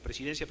de la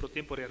presidencia pro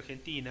tempore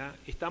argentina,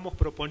 estamos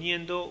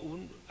proponiendo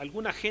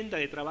alguna agenda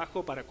de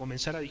trabajo para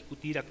comenzar a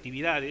discutir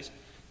actividades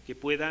que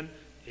puedan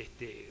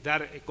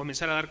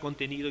comenzar a dar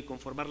contenido y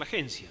conformar la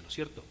agencia, ¿no es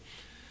cierto?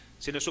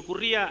 Se nos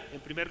ocurría, en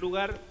primer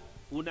lugar,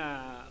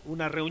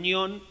 una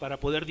reunión para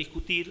poder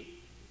discutir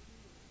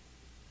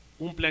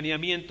un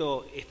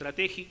planeamiento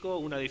estratégico,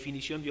 una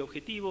definición de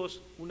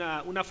objetivos,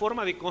 una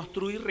forma de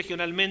construir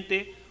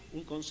regionalmente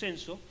un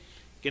consenso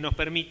que nos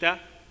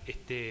permita,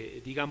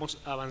 digamos,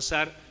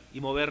 avanzar y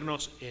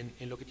movernos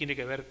en lo que tiene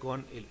que ver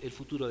con el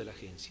futuro de la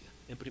agencia,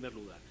 en primer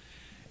lugar.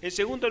 En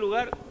segundo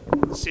lugar,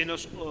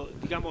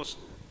 digamos,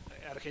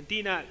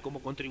 Argentina,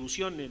 como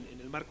contribución en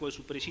el marco de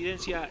su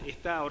presidencia,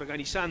 está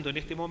organizando en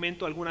este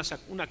momento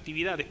una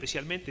actividad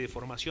especialmente de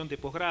formación de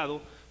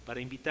posgrado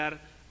para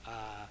invitar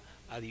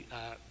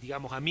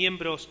digamos, a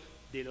miembros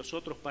de los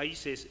otros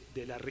países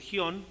de la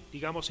región,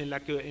 digamos, en la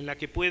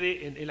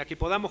que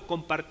podamos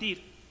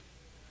compartir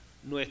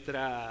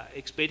nuestra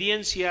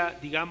experiencia,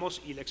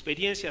 digamos, y la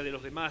experiencia de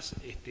los demás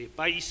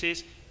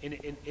países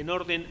en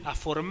orden a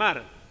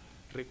formar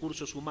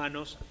recursos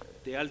humanos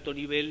de alto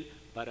nivel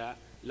para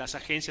las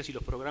agencias y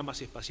los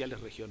programas espaciales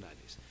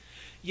regionales.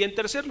 Y en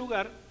tercer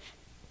lugar,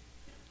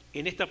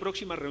 en esta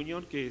próxima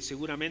reunión que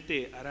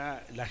seguramente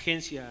hará la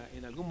agencia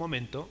en algún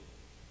momento,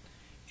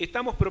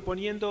 estamos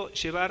proponiendo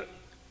llevar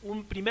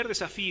un primer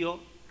desafío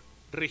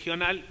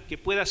regional que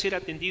pueda ser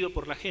atendido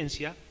por la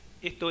agencia.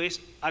 Esto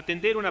es,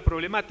 atender una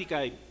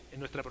problemática. En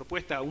nuestra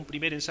propuesta, un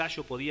primer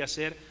ensayo podía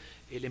ser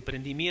el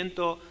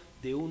emprendimiento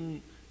de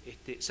un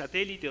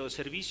satélite o de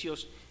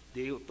servicios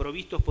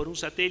provistos por un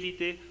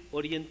satélite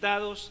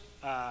orientados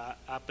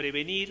a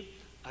prevenir,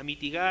 a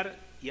mitigar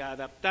y a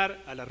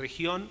adaptar a la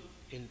región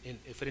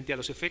frente a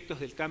los efectos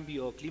del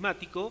cambio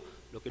climático,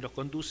 lo que nos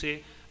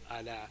conduce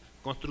a la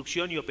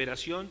construcción y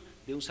operación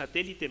de un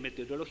satélite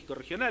meteorológico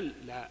regional.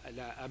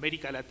 La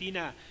América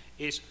Latina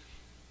es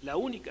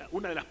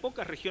una de las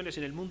pocas regiones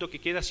en el mundo que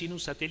queda sin un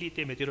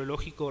satélite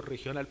meteorológico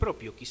regional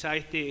propio. Quizá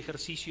este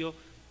ejercicio,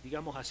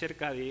 digamos,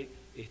 acerca de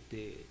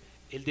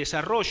el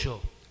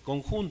desarrollo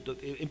conjunto,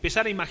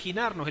 empezar a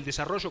imaginarnos el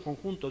desarrollo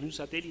conjunto de un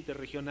satélite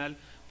regional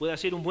puede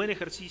ser un buen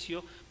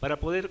ejercicio para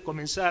poder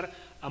comenzar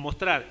a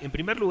mostrar, en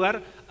primer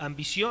lugar,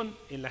 ambición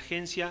en la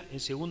agencia,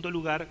 en segundo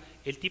lugar,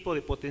 el tipo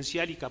de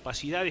potencial y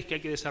capacidades que hay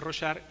que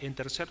desarrollar, en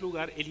tercer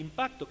lugar, el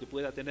impacto que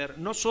pueda tener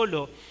no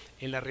solo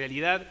en la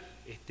realidad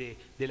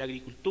de la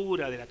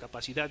agricultura, de la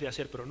capacidad de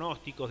hacer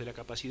pronósticos, de la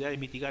capacidad de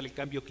mitigar el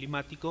cambio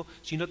climático,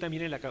 sino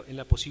también en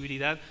la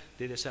posibilidad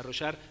de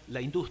desarrollar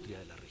la industria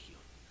de la región.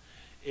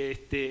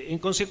 En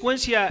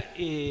consecuencia,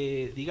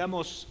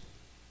 digamos,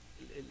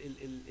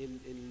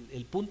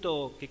 el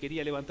punto que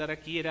quería levantar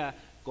aquí era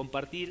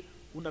compartir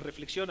una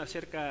reflexión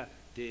acerca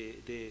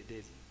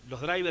de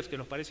los drivers que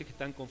nos parece que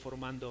están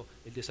conformando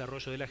el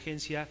desarrollo de la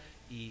agencia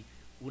y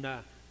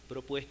una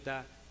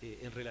propuesta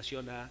en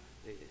relación a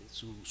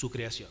su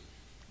creación.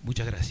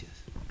 Muchas gracias.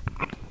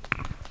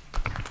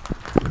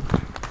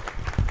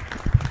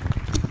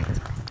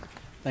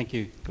 Thank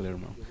you,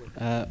 Guillermo.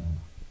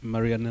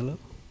 Marianela?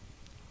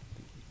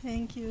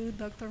 Thank you,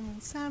 Dr.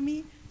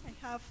 Monsami. I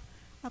have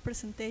a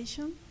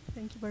presentation.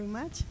 Thank you very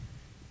much.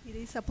 It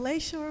is a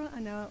pleasure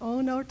and an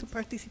honor to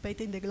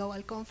participate in the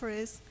Global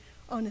Conference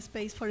on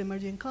Space for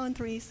Emerging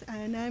Countries,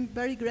 and I'm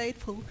very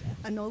grateful,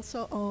 and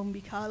also on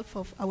behalf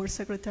of our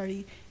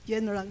Secretary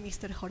General,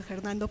 Mr. Jorge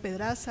Hernando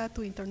Pedraza,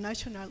 to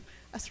International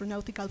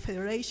Astronautical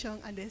Federation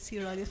and the Sea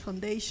Radio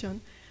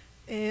Foundation,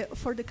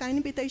 for the kind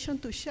invitation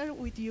to share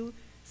with you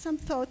some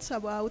thoughts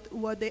about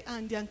what the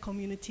Andean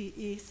community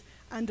is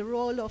and the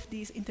role of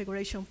this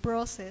integration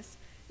process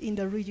in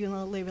the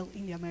regional level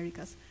in the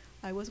Americas.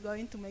 I was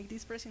going to make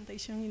this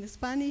presentation in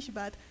Spanish,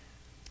 but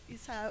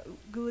it's a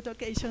good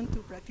occasion to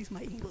practice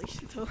my English.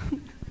 So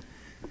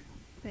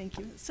thank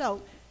you.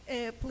 So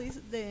please,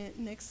 the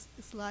next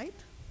slide.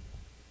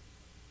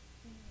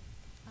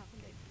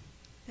 Okay,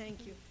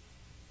 thank you.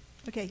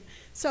 Okay,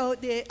 so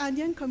the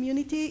Andean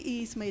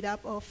community is made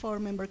up of 4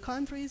 member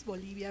countries: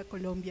 Bolivia,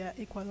 Colombia,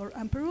 Ecuador,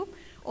 and Peru.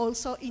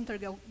 Also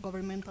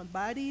intergovernmental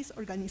bodies,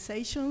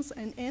 organizations,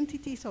 and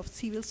entities of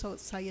civil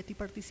society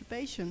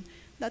participation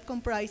that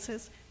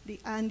comprises the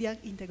Andean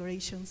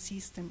Integration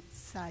System,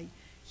 SAI.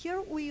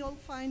 Here we all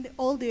find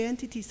all the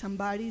entities and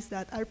bodies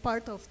that are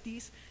part of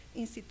this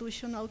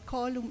institutional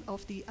column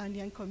of the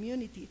Andean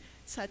community,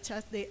 such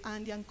as the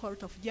Andean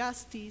Court of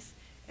Justice,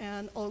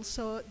 and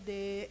also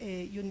the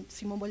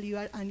Simón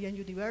Bolívar Andean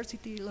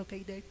University,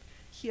 located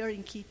here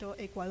in Quito,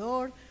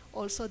 Ecuador,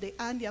 also the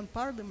Andean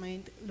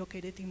Parliament,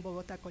 located in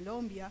Bogota,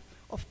 Colombia,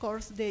 of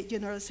course the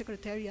General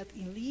Secretariat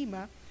in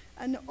Lima,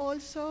 and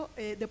also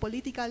the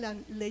political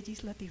and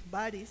legislative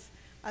bodies,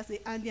 as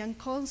the Andean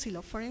Council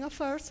of Foreign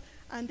Affairs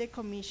and the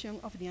Commission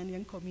of the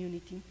Andean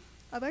Community.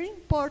 A very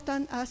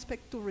important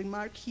aspect to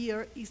remark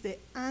here is the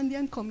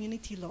Andean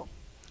Community Law.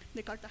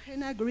 The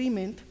Cartagena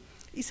Agreement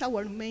is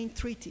our main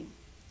treaty,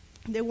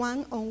 the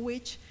one on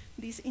which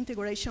this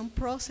integration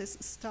process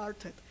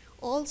started.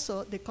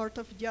 Also, the Court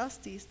of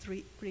Justice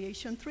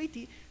Creation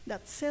Treaty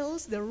that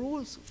sets the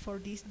rules for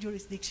this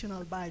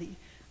jurisdictional body.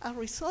 As a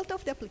result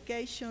of the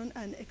application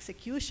and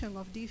execution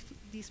of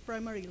these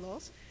primary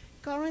laws,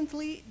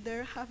 currently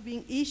there have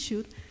been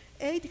issued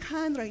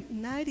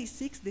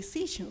 896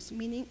 decisions,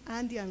 meaning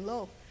Andean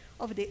law,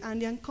 of the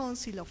Andean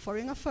Council of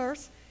Foreign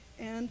Affairs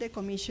and the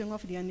Commission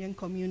of the Andean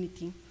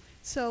Community.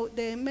 So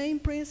the main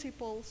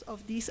principles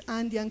of this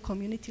Andean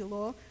community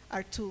law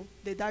are 2.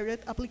 The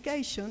direct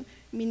application,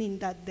 meaning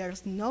that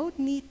there's no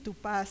need to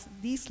pass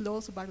these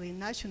laws by the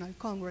national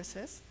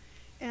congresses,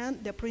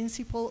 and the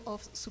principle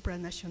of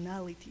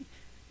supranationality,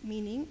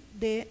 meaning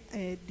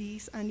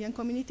this Andean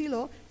community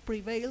law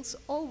prevails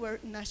over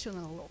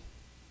national law.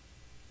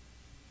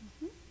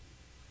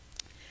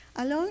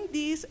 Along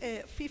these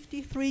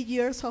 53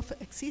 years of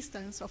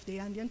existence of the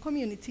Andean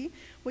community,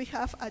 we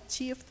have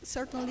achieved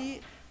certainly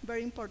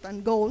very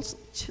important goals,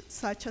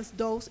 such as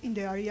those in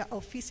the area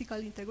of physical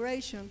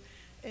integration,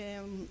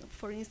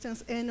 for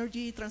instance,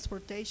 energy,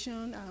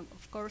 transportation,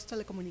 of course,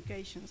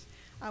 telecommunications.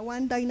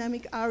 One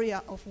dynamic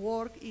area of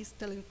work is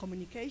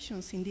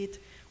telecommunications, indeed,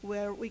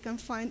 where we can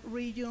find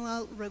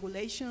regional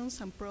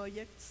regulations and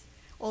projects,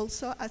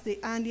 also as the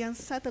Andean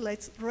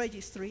Satellites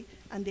Registry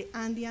and the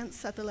Andean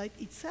Satellite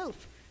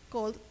itself,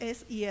 called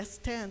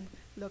SES-10,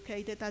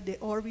 located at the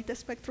Orbit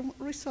Spectrum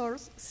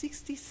Resource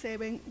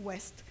 67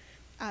 West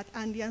at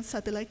Andean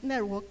Satellite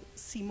Network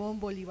Simón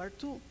Bolívar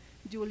 2,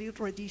 duly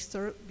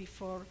registered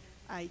before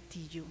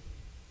ITU.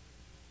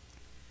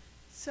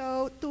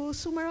 So to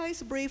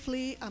summarize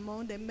briefly,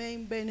 among the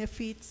main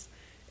benefits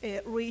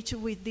reached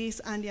with this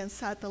Andean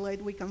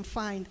satellite, we can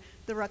find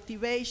the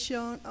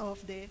reactivation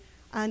of the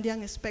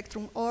Andean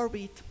Spectrum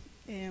Orbit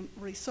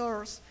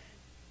resource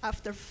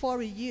after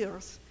 40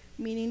 years,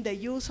 meaning the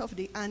use of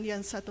the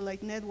Andean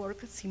Satellite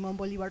Network Simón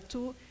Bolívar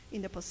 2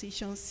 in the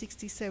position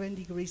 67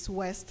 degrees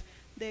west,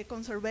 the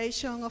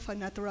conservation of a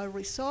natural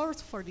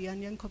resource for the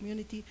Andean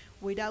community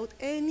without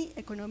any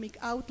economic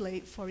outlay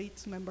for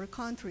its member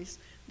countries,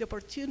 the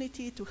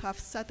opportunity to have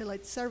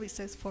satellite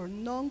services for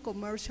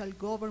non-commercial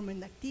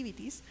government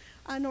activities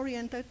and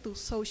oriented to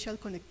social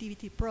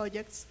connectivity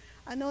projects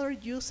and other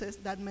uses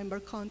that member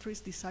countries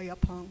decide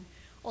upon.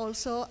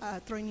 Also,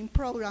 a training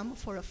program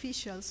for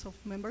officials of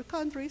member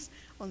countries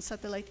on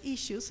satellite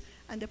issues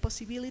and the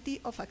possibility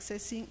of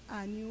accessing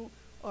a new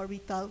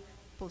orbital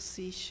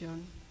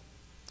position.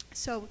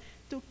 So,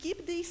 to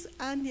keep this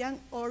Andean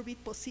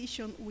orbit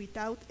position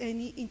without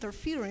any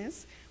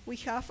interference, we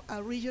have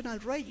a regional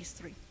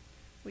registry.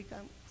 We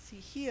can see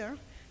here,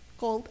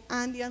 called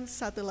Andean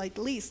Satellite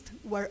List,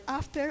 where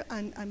after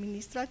an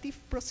administrative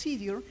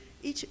procedure,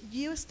 each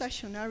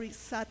geostationary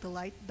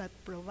satellite that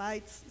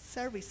provides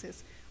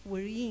services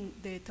within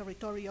the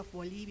territory of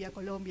Bolivia,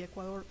 Colombia,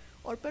 Ecuador,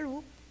 or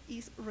Peru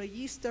is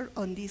registered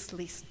on this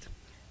list.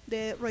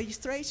 The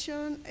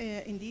registration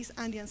in this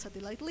Andean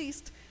satellite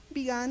list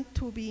began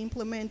to be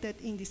implemented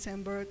in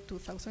December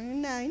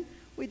 2009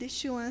 with the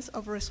issuance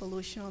of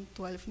Resolution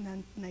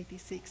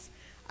 1296.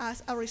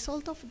 As a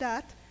result of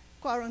that,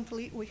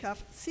 currently we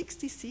have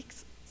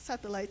 66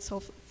 satellites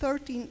of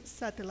 13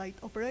 satellite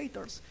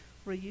operators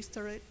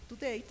registered to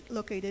date,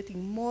 located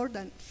in more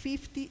than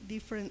 50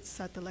 different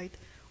satellite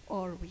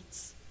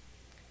orbits.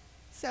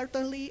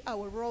 Certainly,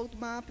 our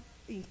roadmap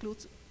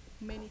includes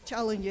many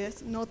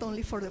challenges, not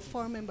only for the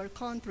 4 member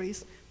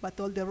countries, but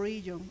all the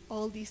region.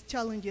 All these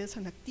challenges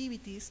and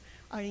activities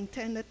are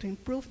intended to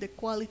improve the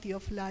quality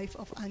of life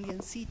of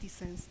Andean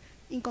citizens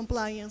in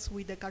compliance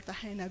with the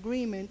Cartagena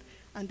Agreement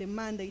and the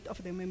mandate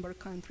of the member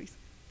countries.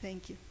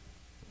 Thank you.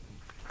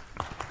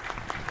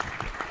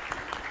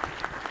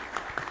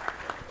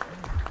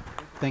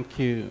 Thank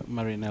you,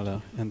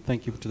 Marianela, and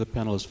thank you to the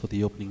panelists for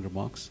the opening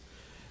remarks.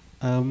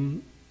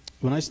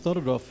 When I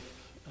started off,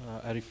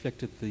 I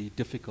reflected the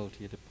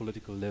difficulty at a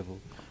political level.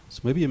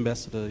 So maybe,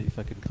 Ambassador, if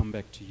I can come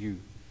back to you.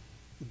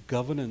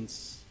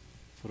 Governance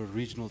for a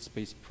regional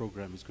space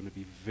program is going to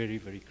be very,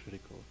 very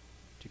critical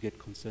to get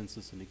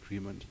consensus and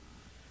agreement.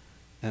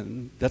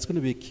 And that's going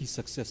to be a key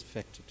success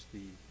factor to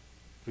the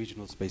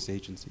Regional Space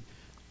Agency.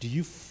 Do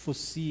you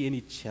foresee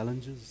any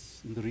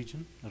challenges in the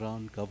region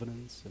around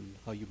governance and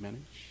how you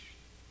manage?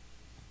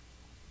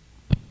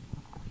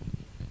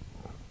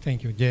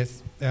 Thank you.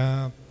 Yes,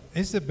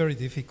 it's a very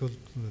difficult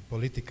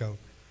political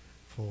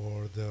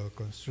for the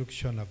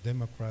construction of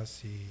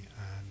democracy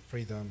and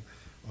freedom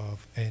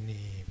of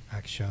any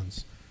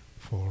actions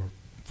for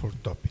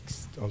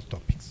topics, all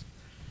topics.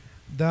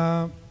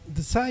 The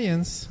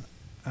science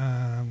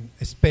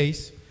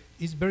space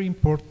is very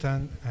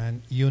important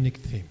and unique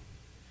theme.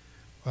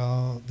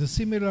 The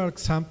similar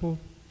example,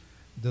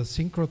 the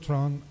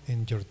synchrotron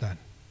in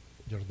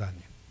Jordania.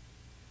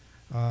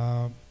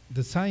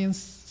 The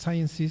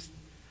scientists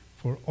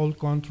for all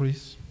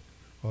countries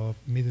of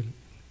Middle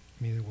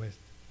West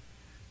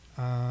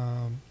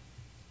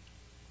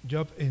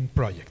job in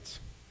projects.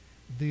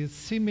 The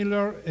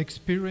similar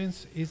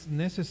experience is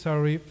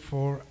necessary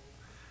for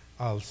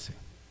Alce.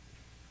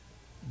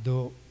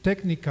 The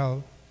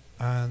technical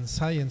and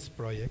science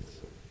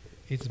projects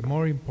is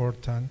more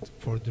important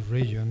for the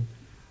region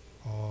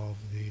of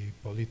the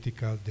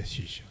political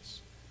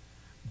decisions.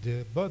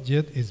 The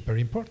budget is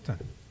very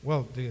important.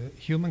 Well, the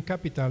human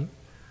capital,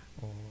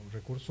 or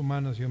recursos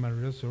humanos,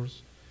 human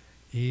resource,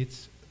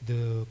 it's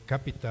the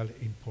capital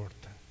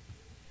important.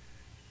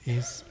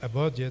 Is a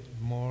budget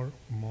more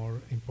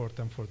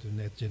important for the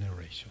next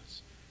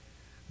generations.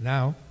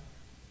 Now,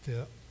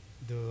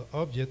 the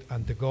object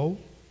and the goal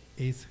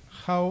is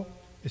how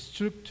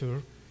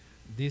structure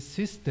this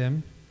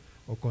system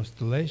or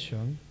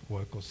constellation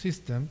or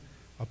ecosystem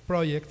of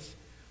projects.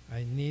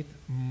 I need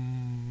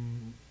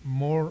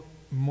more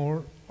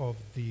of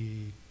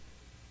the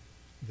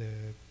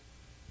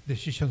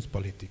decisions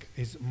politic.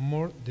 It's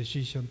more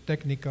decision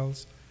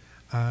technicals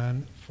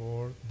and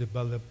for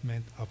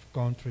development of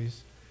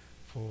countries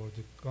for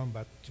the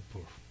combat to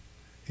poor.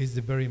 It's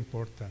very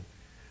important.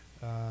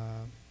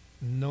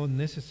 No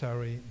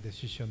necessary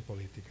decision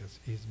politicals.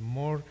 It's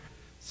more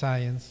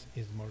science,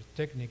 it's more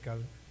technical,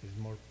 it's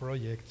more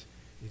projects,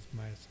 it's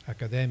more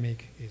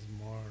academic, it's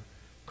more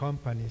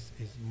companies,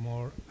 it's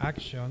more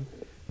action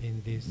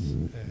in this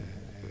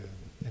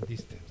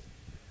terms.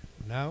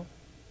 Now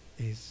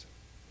is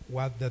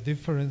what the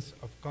difference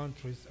of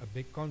countries,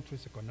 big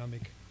countries,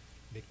 economic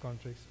big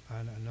countries,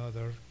 and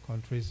another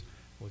countries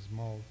or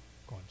small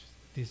countries.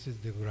 This is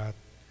the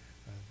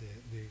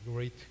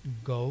great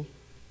goal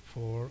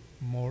for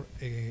more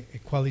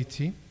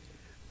equality,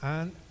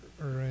 and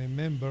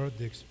remember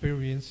the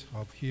experience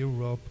of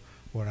Europe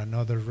or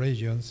another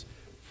regions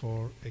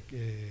for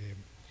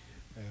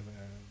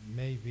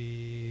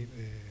maybe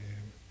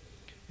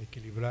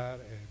equilibrar,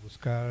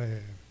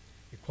 buscar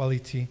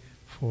equality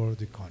for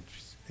the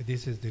countries.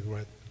 This is the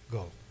great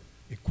goal,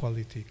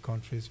 equality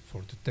countries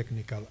for the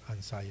technical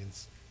and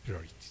science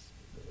priorities.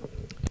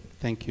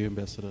 Thank you,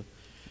 Ambassador.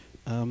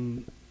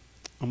 I'm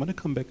going to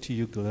come back to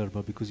you,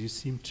 Guillermo, because you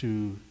seem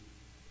to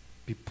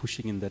be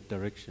pushing in that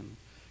direction.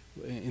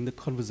 In the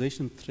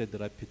conversation thread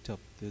that I picked up,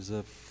 there's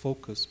a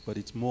focus, but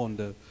it's more on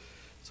the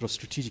sort of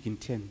strategic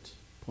intent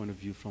point of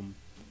view for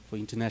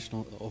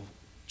international or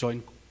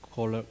joint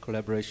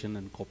collaboration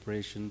and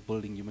cooperation,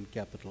 building human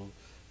capital,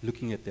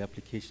 looking at the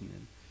application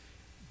end.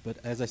 But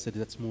as I said,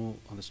 that's more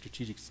on the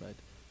strategic side.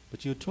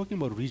 But you're talking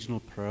about regional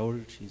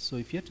priorities. So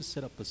if you had to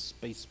set up a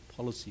space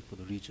policy for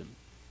the region,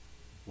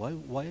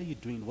 why are you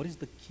doing, what is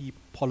the key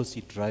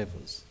policy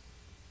drivers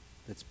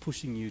that's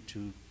pushing you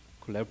to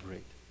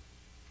collaborate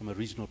from a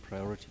regional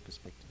priority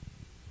perspective?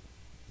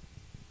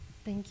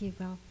 Thank you,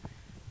 Val.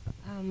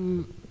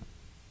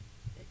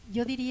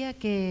 Yo diría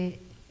que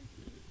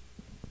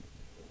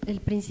el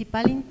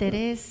principal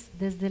interés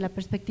desde la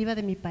perspectiva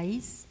de mi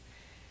país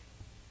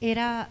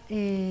era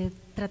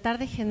tratar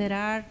de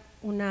generar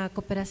una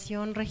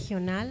cooperación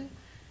regional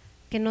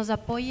que nos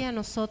apoye a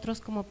nosotros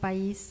como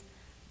país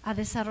a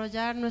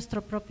desarrollar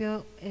nuestra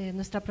propia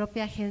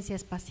agencia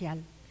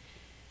espacial.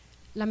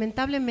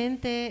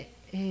 Lamentablemente,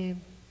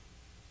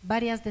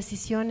 varias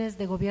decisiones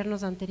de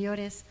gobiernos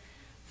anteriores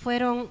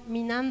fueron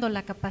minando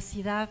la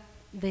capacidad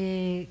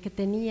que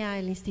tenía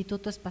el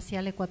Instituto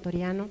Espacial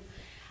Ecuatoriano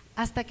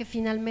hasta que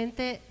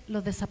finalmente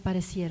lo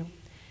desaparecieron.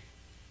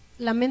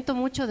 Lamento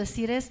mucho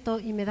decir esto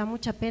y me da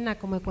mucha pena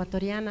como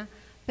ecuatoriana,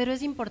 pero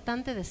es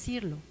importante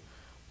decirlo,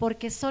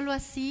 porque solo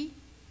así,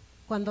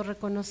 cuando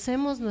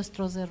reconocemos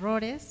nuestros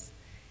errores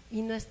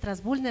y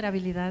nuestras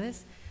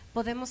vulnerabilidades,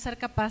 podemos ser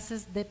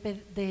capaces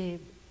de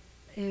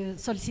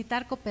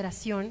solicitar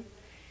cooperación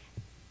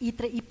y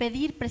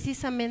pedir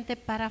precisamente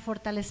para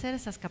fortalecer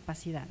esas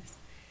capacidades.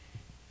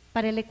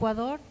 Para el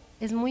Ecuador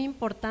es muy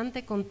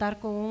importante contar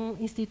con un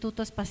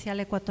Instituto Espacial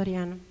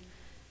Ecuatoriano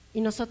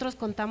y nosotros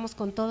contamos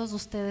con todos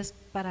ustedes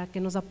para que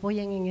nos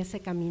apoyen en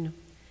ese camino.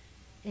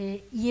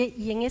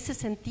 Y en ese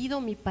sentido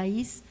mi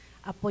país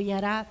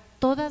apoyará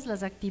todas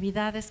las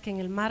actividades que en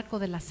el marco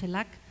de la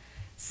CELAC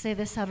se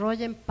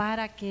desarrollen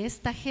para que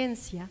esta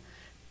agencia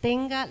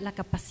tenga la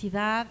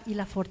capacidad y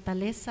la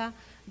fortaleza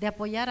de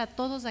apoyar a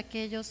todos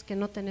aquellos que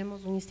no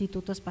tenemos un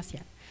instituto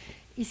espacial.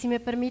 Y si me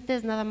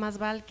permites, nada más,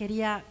 Val,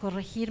 quería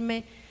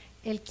corregirme,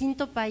 el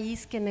quinto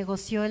país que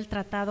negoció el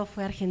tratado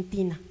fue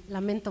Argentina.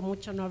 Lamento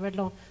mucho no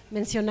haberlo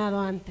mencionado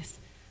antes.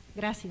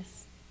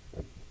 Gracias.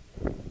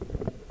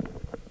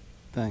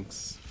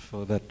 Thanks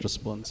for that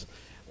response.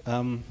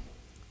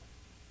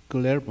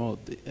 Guillermo,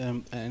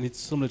 and it's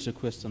similar to a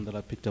question that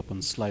I picked up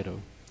on Slido.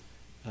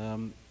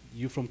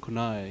 You're from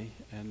CONAI,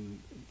 and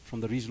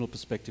from the regional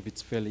perspective,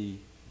 it's fairly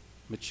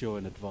mature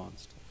and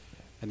advanced.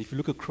 And if you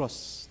look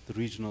across the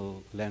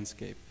regional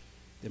landscape,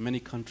 there are many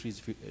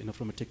countries,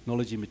 from a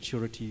technology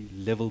maturity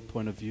level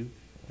point of view,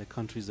 there are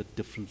countries at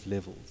different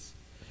levels.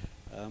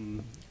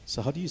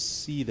 So how do you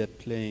see that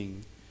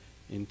playing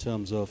in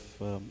terms of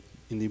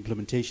in the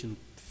implementation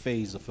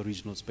phase of a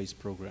regional space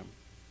program,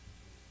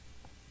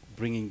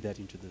 bringing that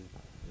into the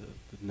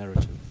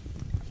narrative?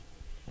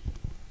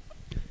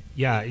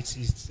 Yeah, I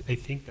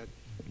think that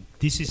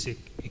this is a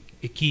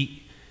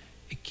key,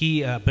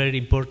 very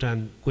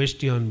important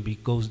question,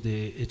 because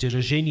the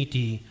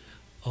heterogeneity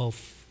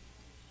of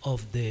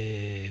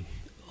the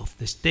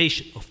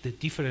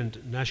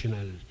different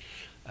national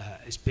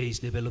space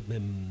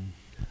development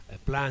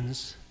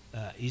plans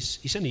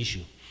is an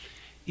issue.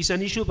 It's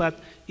an issue, but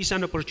it's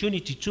an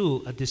opportunity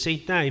too at the same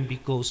time,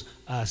 because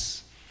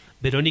as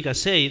Veronica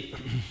said,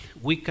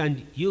 we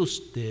can use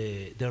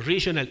the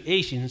regional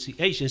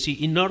agency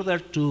in order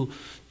to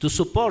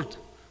support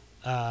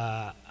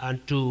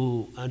and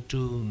to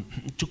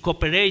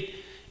cooperate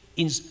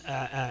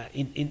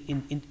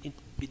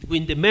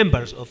between the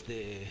members of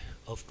the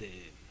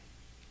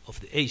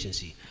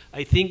agency.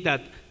 I think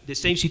that the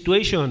same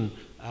situation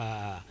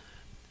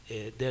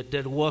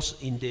there was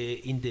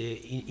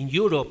in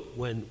Europe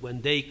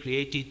when they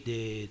created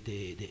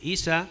the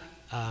ESA,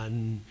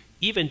 and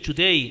even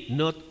today,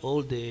 not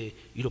all the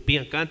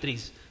European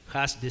countries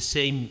has the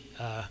same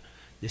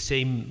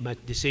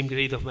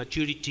grade of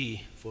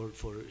maturity for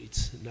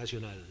its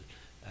national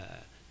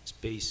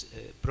space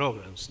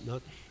programs.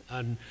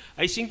 And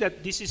I think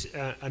that this is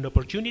an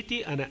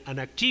opportunity and an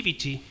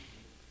activity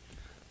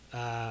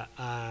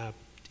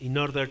in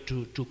order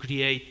to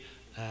create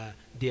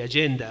the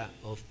agenda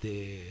of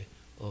the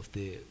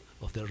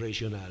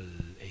regional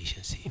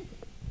agency.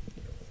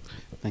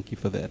 Thank you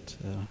for that,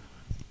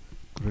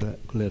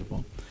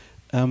 Guillermo.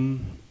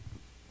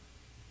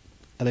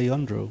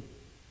 Alejandro,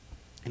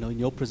 in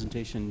your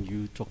presentation,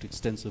 you talked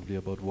extensively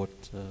about what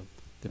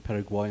the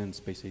Paraguayan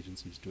Space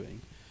Agency is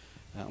doing.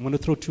 I'm going to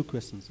throw two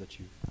questions at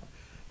you.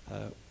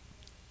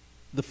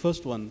 The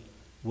first one,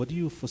 what do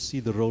you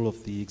foresee the role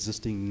of the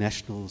existing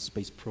national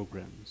space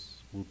programs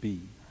will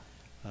be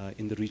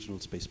in the regional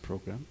space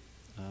program?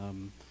 How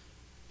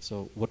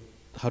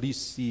do you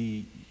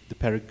see the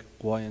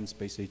Paraguayan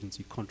Space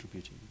Agency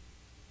contributing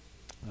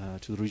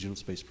to the regional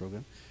space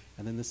program?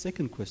 And then the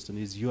second question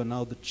is, you are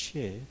now the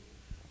chair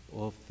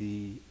of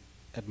the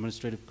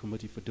Administrative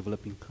Committee for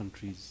Developing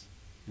Countries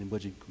and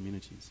Emerging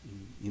Communities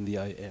in the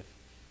IF.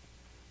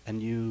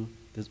 And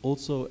there's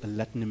also a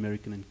Latin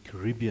American and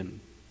Caribbean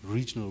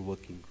regional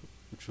working group,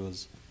 which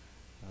was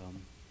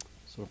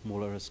sort of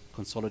more or less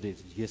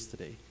consolidated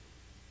yesterday.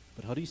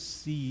 But how do you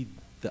see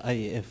the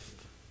IAF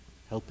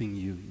helping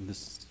you in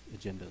this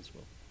agenda as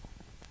well?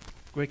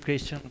 Great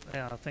question.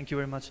 Thank you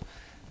very much.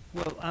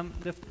 Well,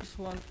 the first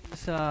one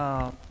is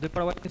the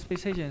Paraguayan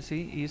Space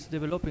Agency is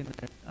developing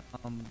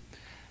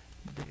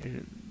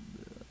the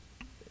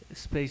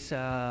space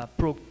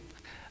program,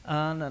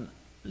 and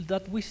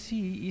that we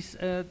see is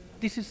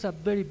this is a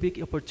very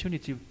big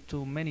opportunity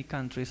to many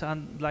countries,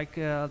 and like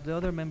the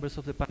other members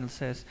of the panel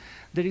says,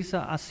 there is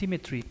a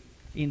asymmetry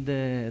in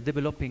the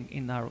developing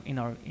in our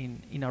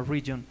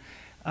region.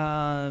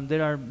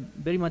 There are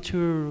very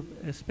mature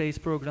space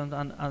programs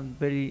and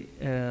very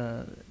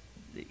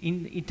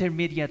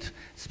intermediate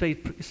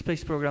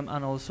space program,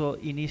 and also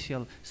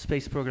initial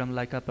space program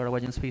like a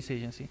Paraguayan Space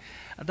Agency.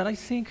 That I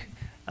think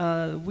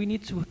we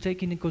need to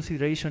take into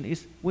consideration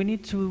is we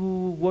need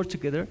to work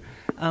together,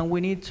 and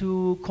we need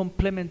to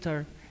complement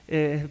our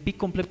be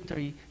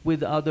complementary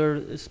with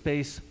other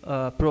space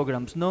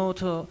programs,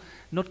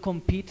 not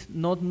compete,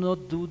 not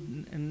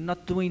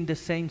doing the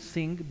same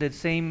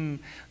thing,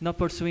 not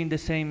pursuing the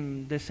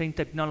same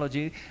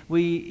technology.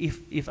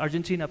 If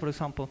Argentina, for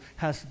example,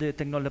 has the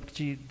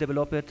technology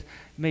developed,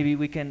 maybe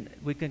we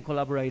can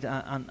collaborate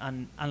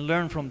and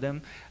learn from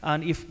them.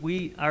 And if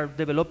we are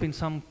developing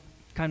some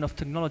kind of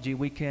technology,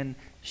 we can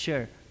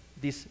share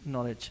this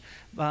knowledge.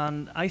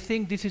 And I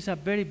think this is a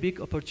very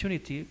big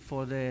opportunity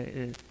for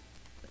the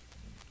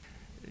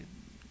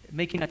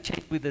making a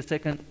change with the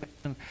second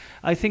question.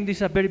 I think this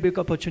is a very big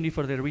opportunity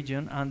for the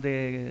region, and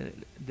the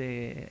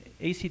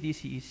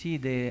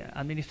ACDCEC, the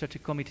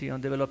Administrative Committee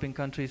on Developing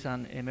Countries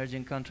and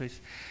Emerging Countries,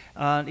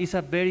 is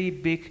a very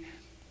big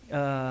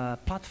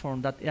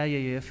platform that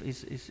IAF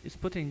is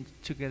putting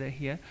together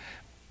here,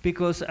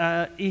 because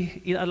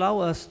it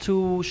allows us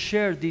to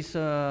share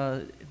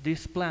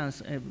these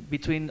plans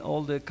between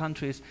all the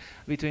countries,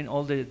 between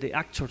all the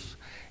actors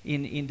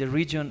in the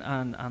region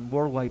and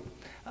worldwide,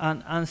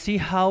 and see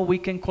how we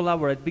can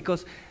collaborate,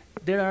 because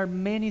there are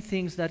many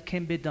things that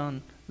can be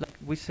done, like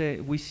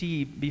we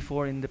see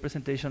before in the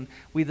presentation,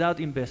 without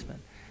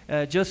investment,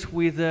 just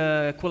with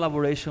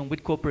collaboration,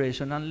 with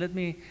cooperation. And let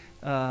me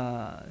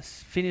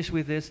finish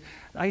with this.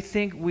 I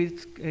think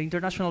with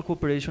international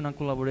cooperation and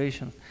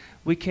collaboration,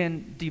 we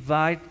can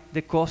divide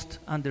the cost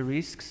and the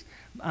risks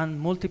and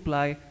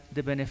multiply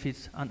the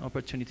benefits and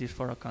opportunities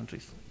for our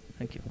countries.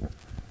 Thank you.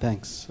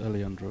 Thanks,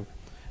 Alejandro.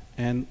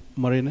 And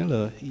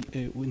Marinella,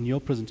 in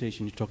your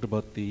presentation, you talked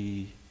about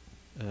the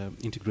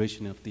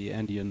integration of the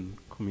Andean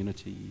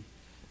community,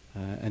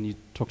 and you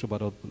talked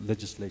about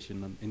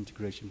legislation and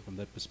integration from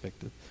that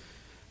perspective.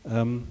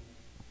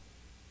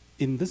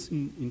 In this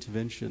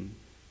intervention,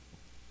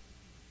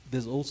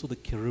 there's also the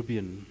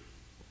Caribbean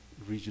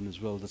region as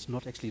well that's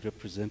not actually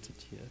represented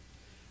here.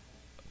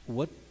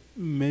 What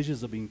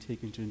measures are being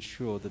taken to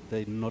ensure that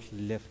they're not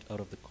left out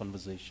of the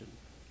conversation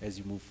as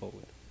you move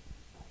forward?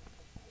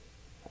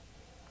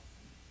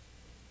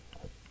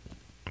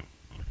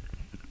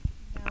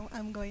 Now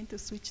I'm going to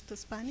switch to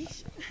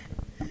Spanish,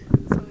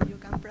 so you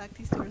can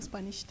practice your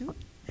Spanish too.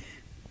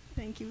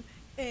 Thank you.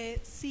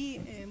 Sí,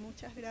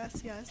 muchas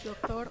gracias,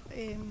 doctor.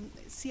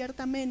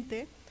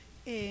 Ciertamente,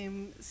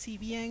 si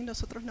bien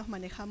nosotros nos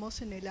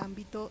manejamos en el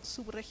ámbito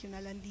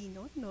subregional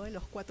andino, ¿no?, de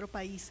los 4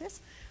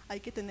 países, hay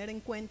que tener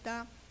en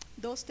cuenta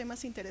 2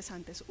 temas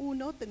interesantes.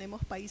 Uno,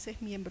 tenemos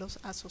países miembros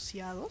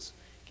asociados,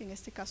 que en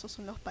este caso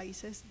son los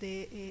países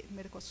de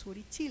Mercosur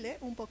y Chile,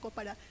 un poco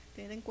para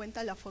tener en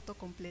cuenta la foto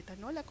completa,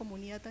 ¿no? La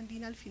comunidad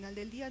andina al final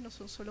del día no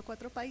son solo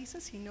 4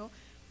 países, sino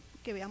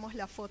que veamos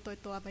la foto de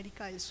toda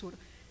América del Sur.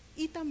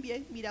 Y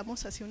también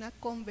miramos hacia una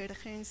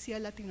convergencia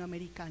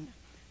latinoamericana.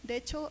 De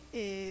hecho,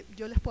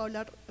 yo les puedo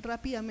hablar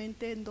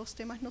rápidamente en 2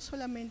 temas, no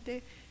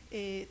solamente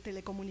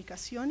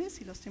telecomunicaciones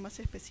y los temas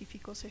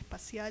específicos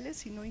espaciales,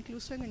 sino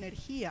incluso en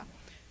energía.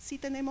 Sí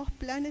tenemos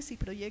planes y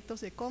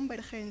proyectos de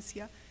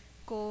convergencia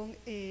con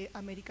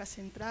América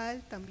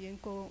Central, también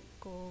con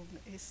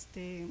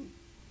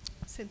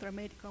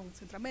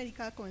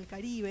Centroamérica, con el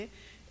Caribe,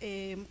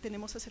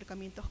 tenemos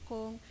acercamientos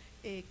con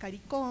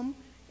CARICOM.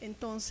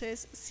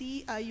 Entonces,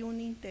 sí hay un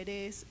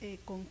interés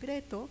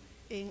concreto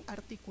en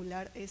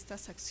articular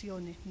estas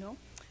acciones, ¿no?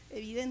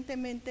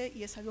 Evidentemente,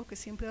 y es algo que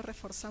siempre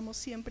reforzamos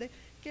siempre,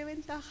 ¿qué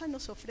ventaja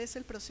nos ofrece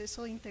el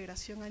proceso de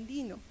integración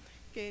andino?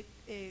 Que,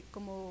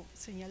 como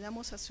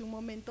señalamos hace un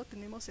momento,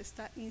 tenemos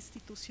esta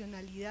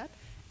institucionalidad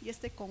y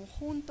este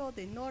conjunto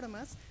de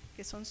normas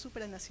que son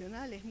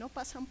supranacionales, no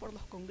pasan por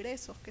los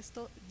congresos, que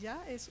esto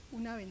ya es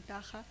una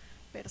ventaja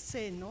per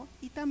se, ¿no?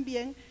 Y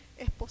también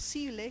es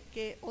posible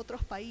que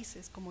otros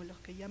países, como los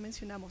que ya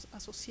mencionamos,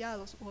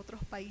 asociados, u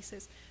otros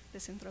países de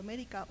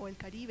Centroamérica o el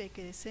Caribe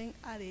que deseen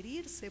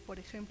adherirse, por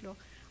ejemplo,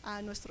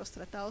 a nuestros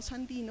tratados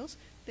andinos,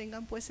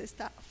 tengan pues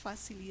esta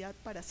facilidad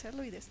para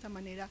hacerlo y de esta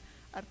manera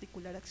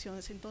articular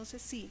acciones.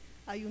 Entonces sí,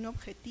 hay un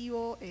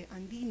objetivo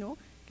andino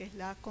que es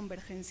la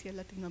convergencia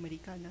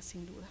latinoamericana,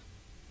 sin duda.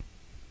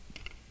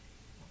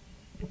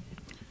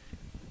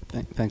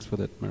 Thanks for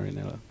that,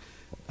 Marinella.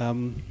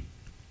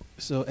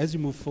 So as you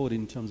move forward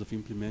in terms of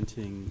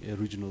implementing a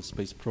regional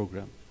space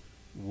program,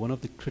 one of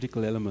the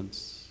critical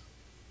elements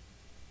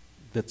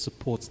that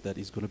supports that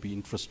is going to be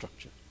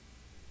infrastructure.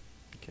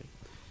 Okay.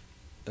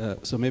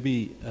 So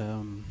maybe,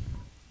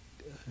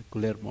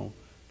 Guillermo,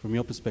 from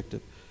your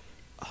perspective,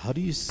 how do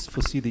you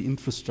foresee the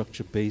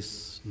infrastructure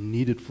base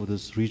needed for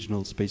this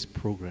regional space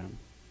program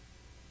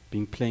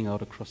playing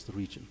out across the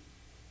region?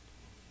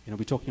 You know,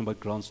 we're talking about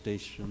ground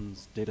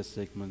stations, data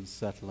segments,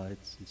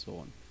 satellites, and so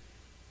on.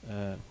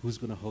 Who's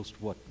going to host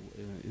what?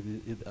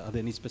 Are there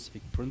any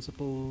specific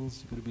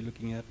principles you're going to be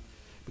looking at?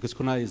 Because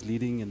CONAI is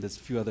leading, and there's a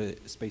few other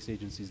space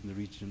agencies in the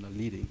region are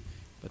leading.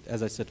 But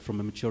as I said, from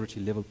a maturity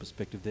level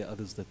perspective, there are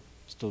others that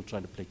are still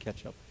trying to play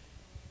catch up.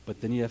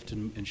 But then you have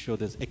to ensure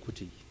there's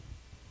equity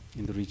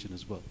in the region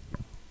as well.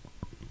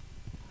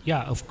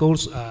 Yeah, of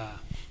course,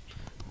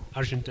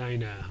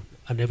 Argentina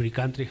and every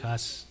country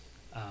has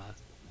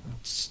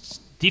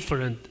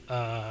different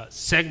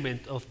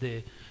segment of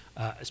the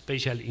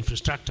spatial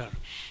infrastructure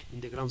in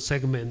the ground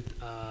segment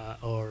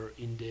or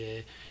in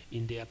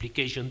the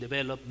application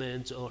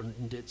development or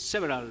in the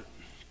several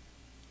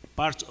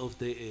parts of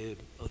the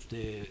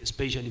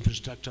spatial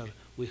infrastructure.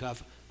 We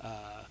have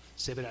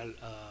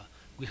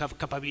we have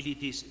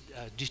capabilities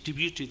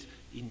distributed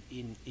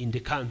in the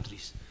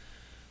countries.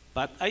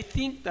 But I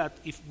think that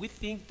if we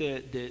think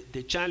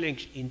the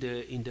challenge in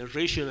the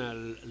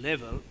regional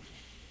level,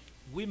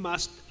 we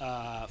must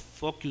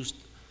focus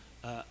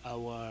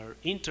our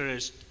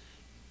interest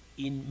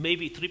in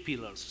maybe 3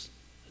 pillars.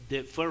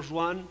 The first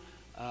one,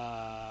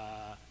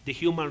 the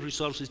human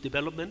resources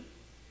development.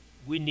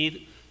 We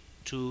need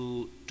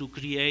to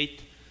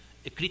create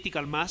a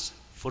critical mass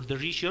for the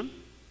region.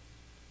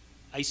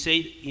 I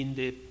said in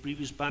the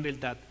previous panel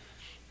that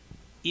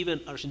even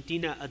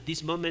Argentina at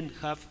this moment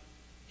have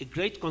a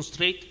great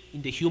constraint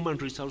in the human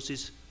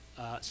resources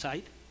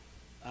side.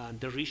 And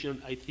the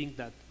region, I think,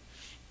 that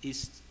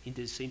is in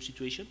the same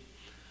situation.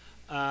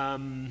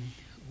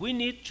 We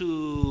need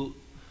to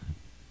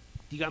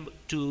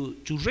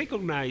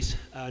recognize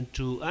and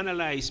to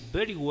analyze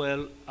very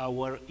well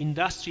our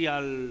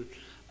industrial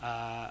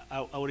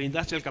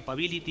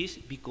capabilities,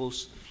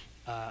 because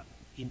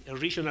in a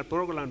regional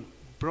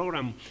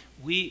program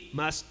we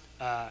must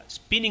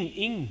spinning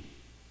in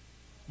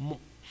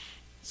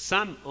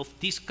some of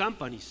these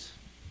companies,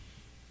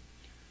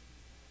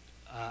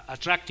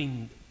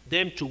 attracting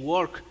them to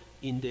work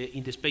in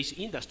the space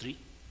industry,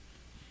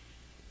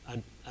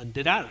 and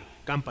there are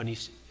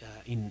companies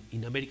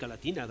in America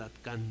Latina that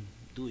can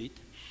do it.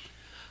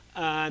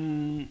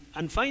 And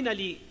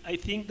finally, I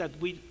think that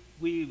we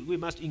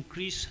must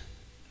increase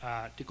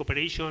the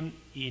cooperation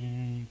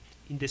in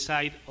the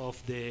side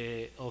of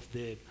the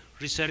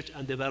research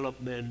and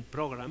development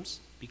programs,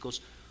 because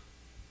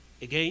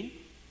again,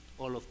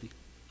 all of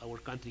our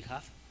country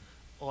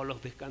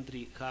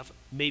have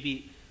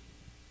maybe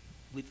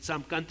with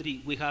some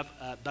country we have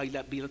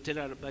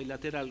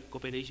bilateral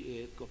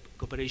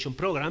cooperation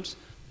programs,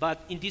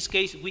 but in this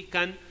case we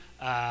can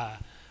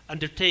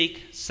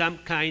undertake some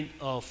kind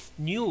of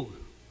new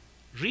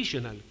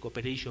regional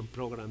cooperation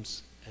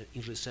programs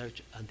in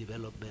research and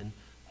development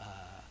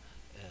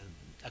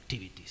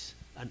activities.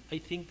 And I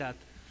think that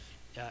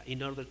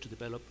in order to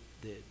develop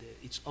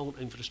its own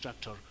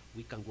infrastructure,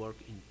 we can work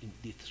in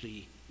these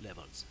 3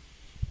 levels.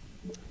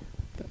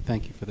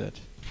 Thank you for that.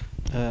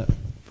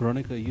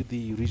 Veronica, you're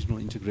the Regional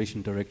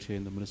Integration Director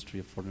in the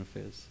Ministry of Foreign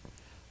Affairs.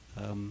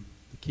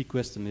 The key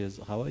question is,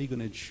 how are you going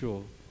to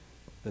ensure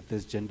that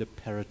there's gender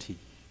parity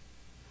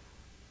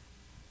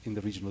in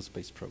the regional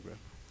space program?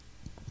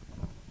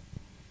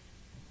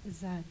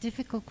 It's a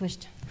difficult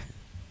question.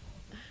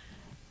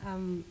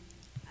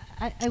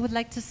 I would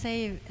like to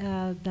say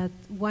that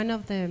one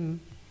of the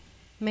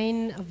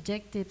main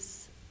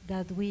objectives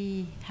that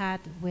we had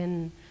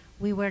when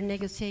we were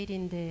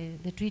negotiating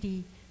the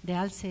treaty, the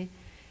Alce,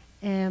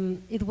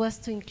 it was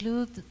to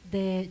include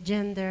the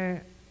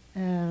gender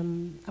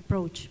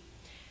approach.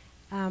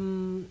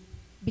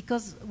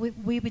 Because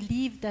we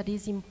believe that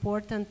it's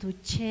important to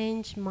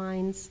change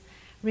minds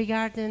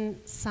regarding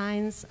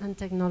science and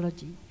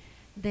technology,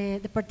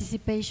 the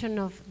participation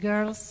of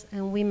girls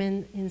and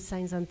women in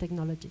science and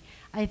technology.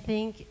 I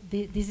think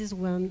this is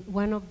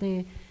one of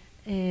the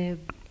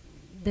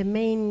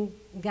main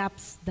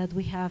gaps that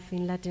we have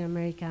in Latin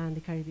America and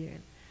the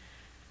Caribbean.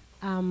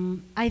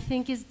 I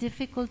think it's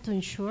difficult to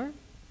ensure,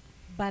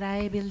 but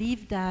I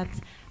believe that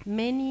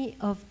many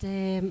of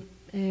the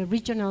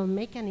regional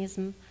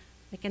mechanisms,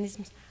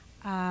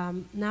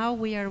 now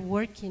we are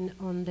working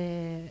on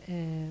the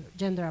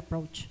gender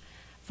approach.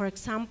 For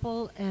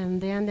example, in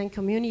the Andean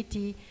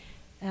community,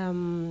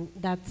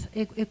 that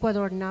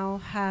Ecuador now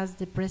has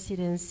the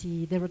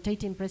presidency, the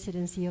rotating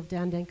presidency of the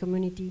Andean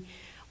community,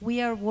 we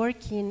are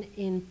working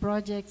in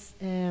projects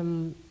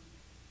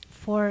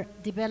for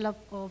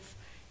development of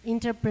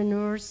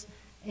entrepreneurs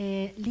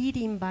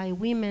leading by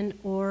women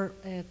or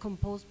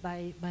composed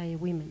by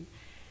women.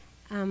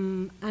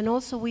 And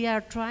also we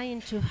are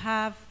trying to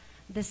have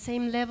the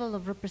same level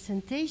of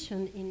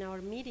representation in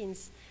our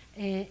meetings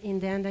in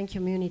the Andean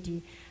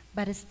community,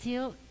 but it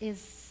still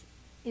is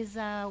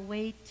a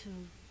way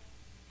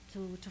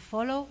to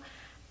follow.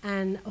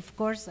 And of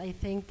course, I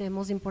think the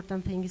most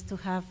important thing is to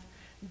have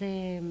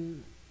the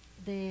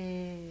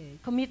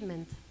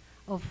commitment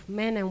of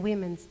men and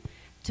women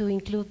to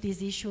include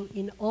this issue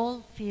in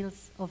all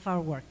fields of our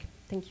work.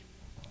 Thank you.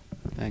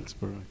 Thanks,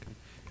 Veronica.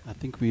 I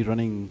think we're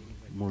running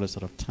more or less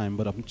out of time,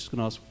 but I'm just going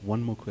to ask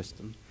one more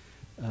question,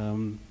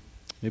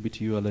 maybe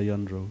to you,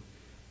 Alejandro.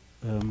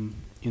 In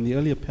the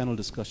earlier panel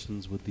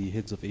discussions with the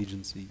heads of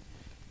agency,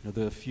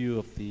 there are a few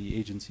of the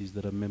agencies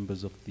that are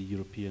members of the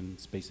European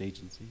Space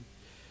Agency.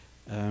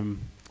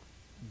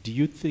 Do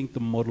you think the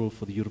model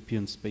for the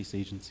European Space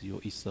Agency, or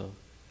ESA,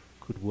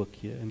 could work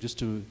here? And just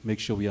to make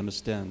sure we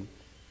understand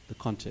the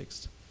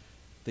context,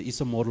 the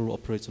ESA model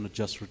operates on a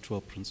just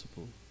retour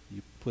principle.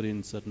 You put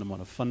in a certain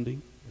amount of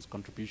funding as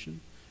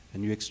contribution,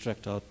 and you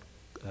extract out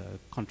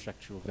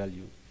contractual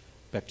value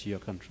back to your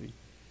country.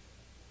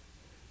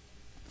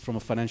 from a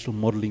financial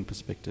modeling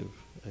perspective,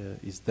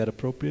 is that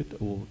appropriate,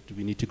 or do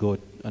we need to go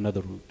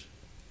another route?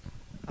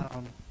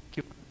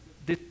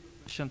 This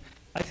question,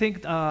 I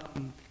think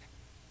Latin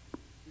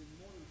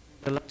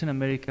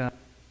America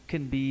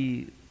can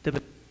be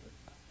developed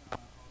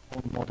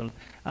own model.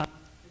 We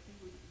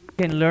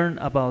can learn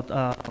about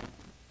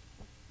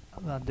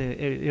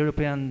the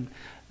European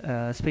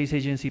Space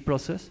Agency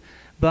process,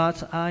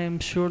 but I am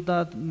sure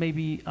that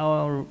maybe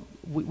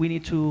we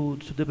need to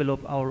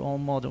develop our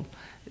own model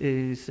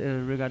is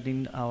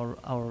regarding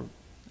our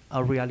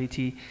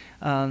reality,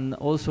 and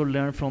also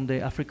learn from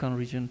the African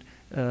region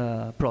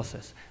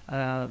process.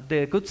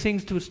 The good thing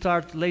to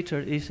start later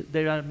is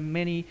there are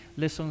many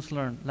lessons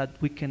learned that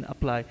we can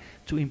apply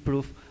to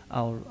improve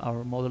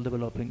our model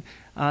developing.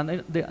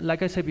 And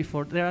like I said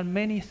before, there are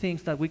many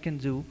things that we can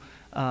do.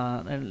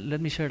 And let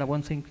me share that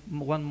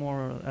one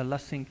more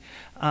last thing.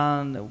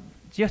 And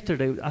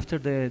yesterday, after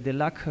the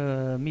LAC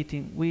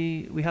meeting,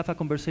 we have a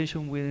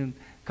conversation with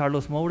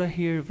Carlos Moura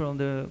here from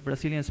the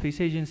Brazilian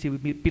Space Agency,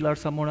 with Pilar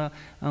Zamora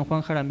and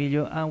Juan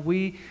Jaramillo, and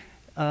we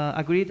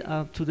agreed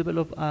to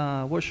develop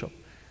a workshop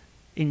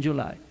in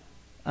July.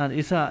 And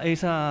it's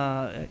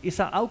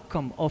an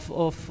outcome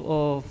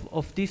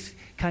of this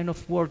kind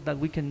of work that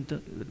we can do.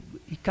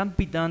 It can't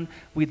be done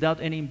without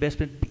any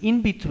investment.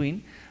 In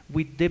between,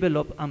 we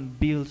develop and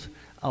build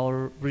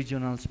our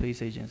regional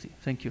space agency.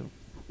 Thank you.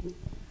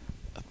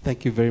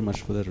 Thank you very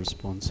much for that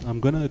response. I'm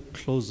going to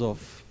close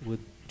off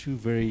with two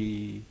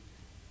very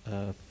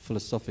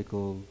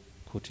philosophical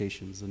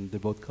quotations, and they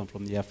both come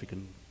from the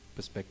African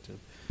perspective.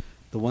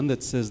 The one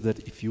that says that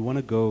if you want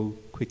to go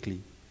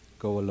quickly,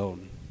 go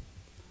alone.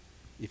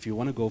 If you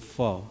want to go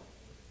far,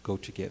 go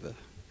together.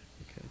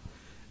 Okay.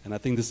 And I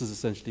think this is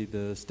essentially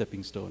the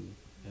stepping stone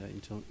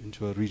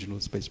into a regional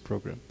space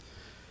program.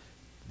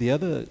 The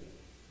other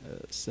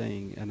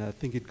saying, and I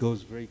think it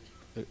goes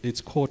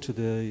it's core to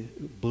the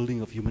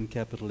building of human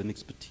capital and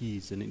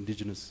expertise and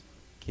indigenous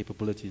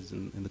capabilities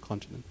in the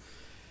continent,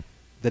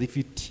 that if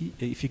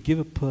you give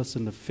a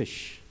person a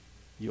fish,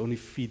 you only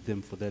feed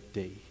them for that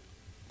day.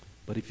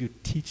 But if you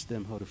teach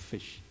them how to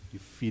fish, you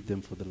feed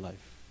them for the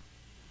life.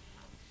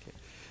 Okay.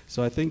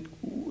 So I think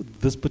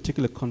this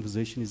particular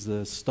conversation is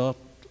the start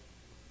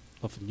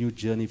of a new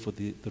journey for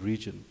the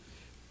region,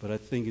 but I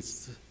think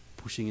it's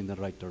pushing in the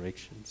right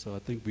direction. So I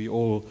think we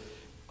all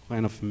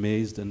kind of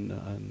amazed and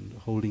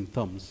holding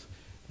thumbs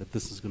that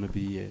this is going to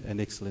be an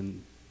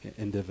excellent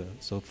endeavor.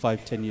 So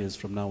 5-10 years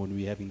from now, when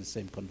we're having the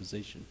same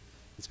conversation,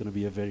 it's going to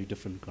be a very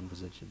different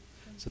conversation.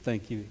 So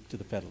thank you to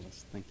the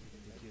panelists. Thank you.